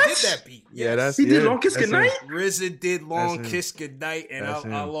that he did that beat. Yeah, he did Long Kiss Goodnight. RZA did Long Kiss Goodnight, and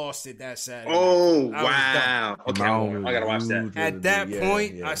I lost it that Saturday. Oh wow! Okay, I gotta watch that. At that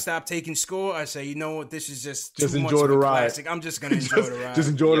point, I stopped taking score. I say, you know what? This is just enjoy the ride. Classic. I'm just gonna enjoy the ride. Just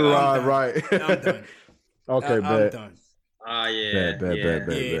enjoy the ride, right? I'm done. Okay, I'm done.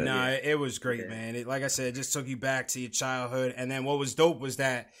 It was great, man. It, like I said, it just took you back to your childhood. And then what was dope was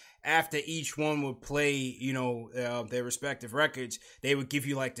that after each one would play, you know, their respective records, they would give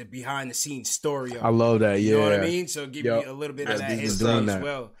you like the behind the scenes story. I love that. You know what I mean? So give you a little bit of that history as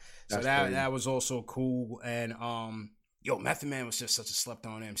well. So that was also cool. And Method Man was just such a slept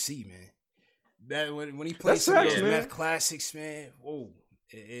on MC, man. That when he played some of those Meth classics, man. Whoa,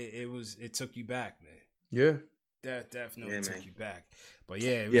 it took you back, man. Yeah. That definitely took you back. But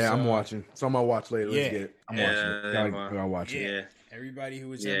yeah, I'm watching. So I'm gonna watch later. Let's get it. I'm watching it. Gotta watch it. Yeah. Everybody who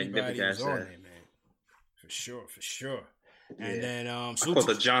was everybody was on there, man. For sure. And then I call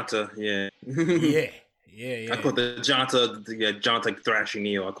the Jonta, yeah. I caught the Jonta thrashing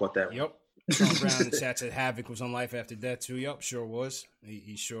Neo. I caught that one. Yep. Sean Brown and Chats at Havoc was on Life After Death too. Yep, sure was.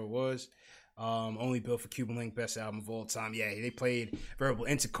 He sure was. Only Built for Cuban Link, best album of all time. Yeah, they played Verbal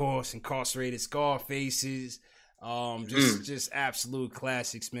Intercourse, Incarcerated, Scarfaces. Just absolute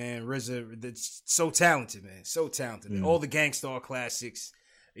classics, man. RZA, that's so talented, man. So talented. All the Gangstar classics,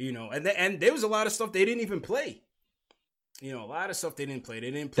 you know. And there was a lot of stuff they didn't even play. You know, a lot of stuff they didn't play. They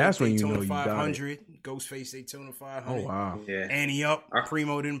didn't play Daytona 500, Ghostface Daytona 500. Oh, wow. Yeah. Annie Up,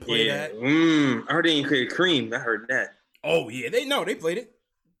 Primo didn't play that. I heard they didn't create Cream. I heard that. Oh, yeah. They played it.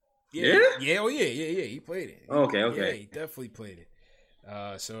 Yeah. Oh, yeah. He played it. Okay. Yeah, he definitely played it.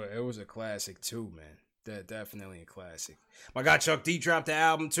 So it was a classic, too, man. Definitely a classic. My guy Chuck D dropped the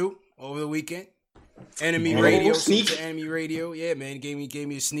album, too, over the weekend. Enemy Radio, sneak. Enemy Radio. Yeah, man. Gave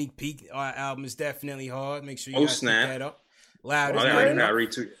me a sneak peek. Our album is definitely hard. Make sure you guys pick that up. Loud is not enough.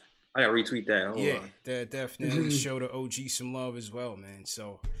 I gotta retweet that. Hold on. That definitely show the OG some love as well, man.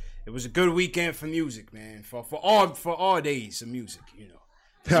 So it was a good weekend for music, man. For all days of music, you know.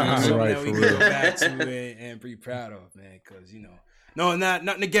 Something that we can go back to and be proud of, man. Because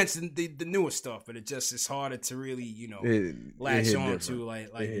nothing against the newer stuff, but it's harder to really latch on to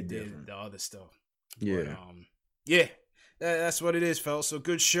like it did the other stuff. Yeah, but, that's what it is, fellas. So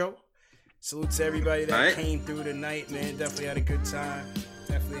good show. Salute to everybody that came through tonight, man. Definitely had a good time.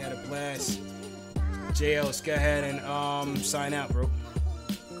 Definitely had a blast. JL, let's go ahead and sign out, bro.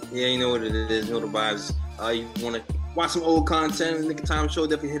 Yeah, you know what it is. You know the vibes. You want to watch some old content, The Nick of Time Show,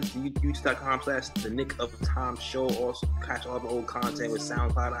 definitely hit youtube.com/The Nick of Time Show. Also catch all the old content with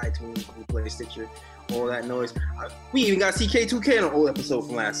SoundCloud, iTunes, Google Play, Stitcher, all that noise. We even got CK2K on an old episode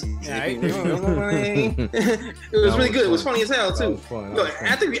from last season. Yeah, it was really good. It was funny as hell too.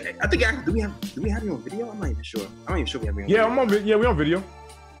 I think do we have you on video? I'm not even sure. We have you on video. We on video.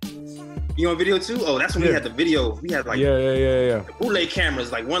 You on video too? Oh, that's when we had the video. We had like the bootleg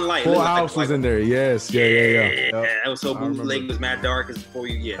cameras, like one light. Full house was in there. Yes. Yeah. That was so bootleg. It was mad dark as before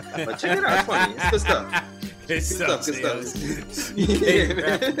you. Yeah, but check it out. It's funny. It's good stuff. Good stuff.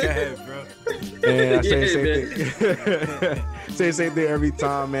 Go ahead, bro. Man, I say the same thing. Say the same thing every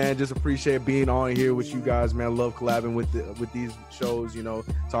time, man. Just appreciate being on here with you guys, man. Love collabing with these shows,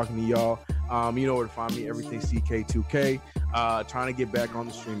 talking to y'all. You know where to find me, everything CK2K. Trying to get back on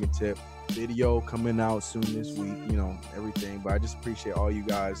the streaming tip. Video coming out soon this week, everything. But I just appreciate all you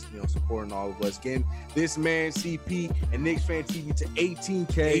guys, supporting all of us. Getting this man CP and Knicks Fan TV to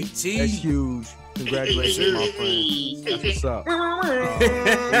 18K. 18. That's huge. Congratulations, my friend. That's what's up.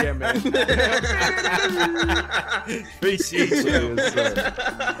 Yeah, man. Appreciate you.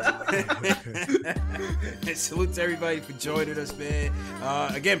 Salute to everybody for joining us, man.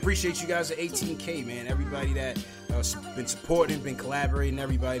 Again, appreciate you guys at 18K, man. Everybody that been supporting, been collaborating,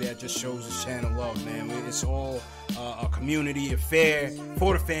 everybody that just shows this channel love, man. It's all a community affair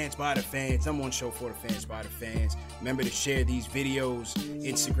for the fans, by the fans. I'm on show for the fans, by the fans. Remember to share these videos,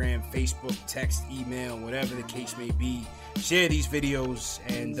 Instagram, Facebook, text, email, whatever the case may be. Share these videos,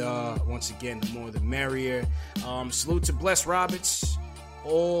 and once again, the more the merrier. Salute to Bless Roberts,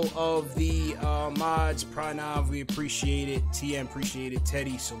 all of the mods, Pranav, we appreciate it. TM, appreciate it.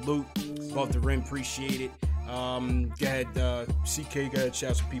 Teddy, salute. Above the Rim, appreciate it. Go ahead, CK. Go ahead,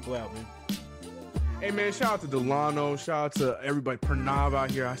 shout some people out, man. Hey man, shout out to Delano, shout out to everybody. Pranav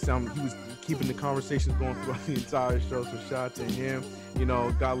out here, he was keeping the conversations going throughout the entire show, so shout out to him. You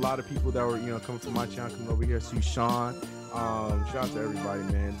know, got a lot of people that were, you know, coming from my channel, coming over here. See you, Sean. Shout out to everybody,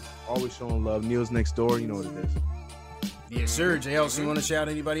 man. Always showing love. Neil's next door, you know what it is. Yes, sir. JL, so you want to shout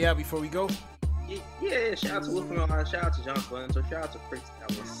anybody out before we go? Yeah, shout out to Wolfman Online, shout out to John Clemenso, shout out to Fritz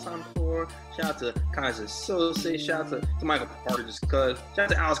Suncor, shout out to Kaiser Sose, shout out to Michael Porter just cuz, shout out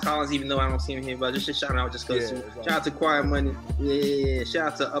to Alex Collins, even though I don't see him here, but just shouting out just cuz. Shout out to Quiet Money,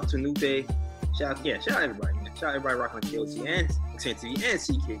 shout out to Up to New Day, shout out everybody, man. Shout out everybody rocking with KOT and XFan TV and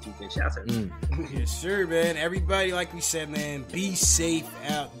CK2K. Shout out to everybody. Yes, sir, man. Everybody, like we said, man, be safe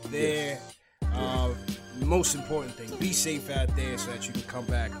out there. Most important thing, be safe out there so that you can come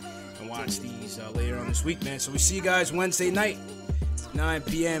back and watch these later on this week, man. So we see you guys Wednesday night, 9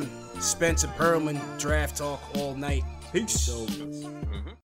 p.m. Spencer Perlman Draft Talk all night. Peace.